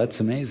 wow, that's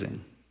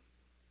amazing.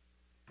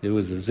 It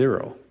was a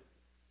 0.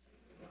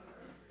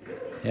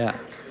 Yeah.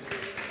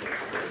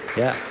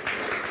 Yeah.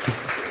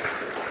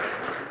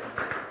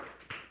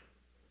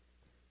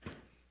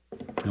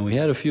 And we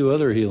had a few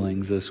other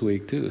healings this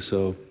week too,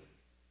 so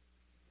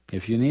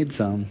if you need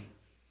some,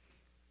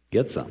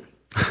 get some.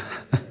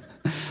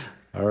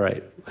 All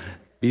right.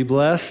 Be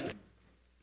blessed.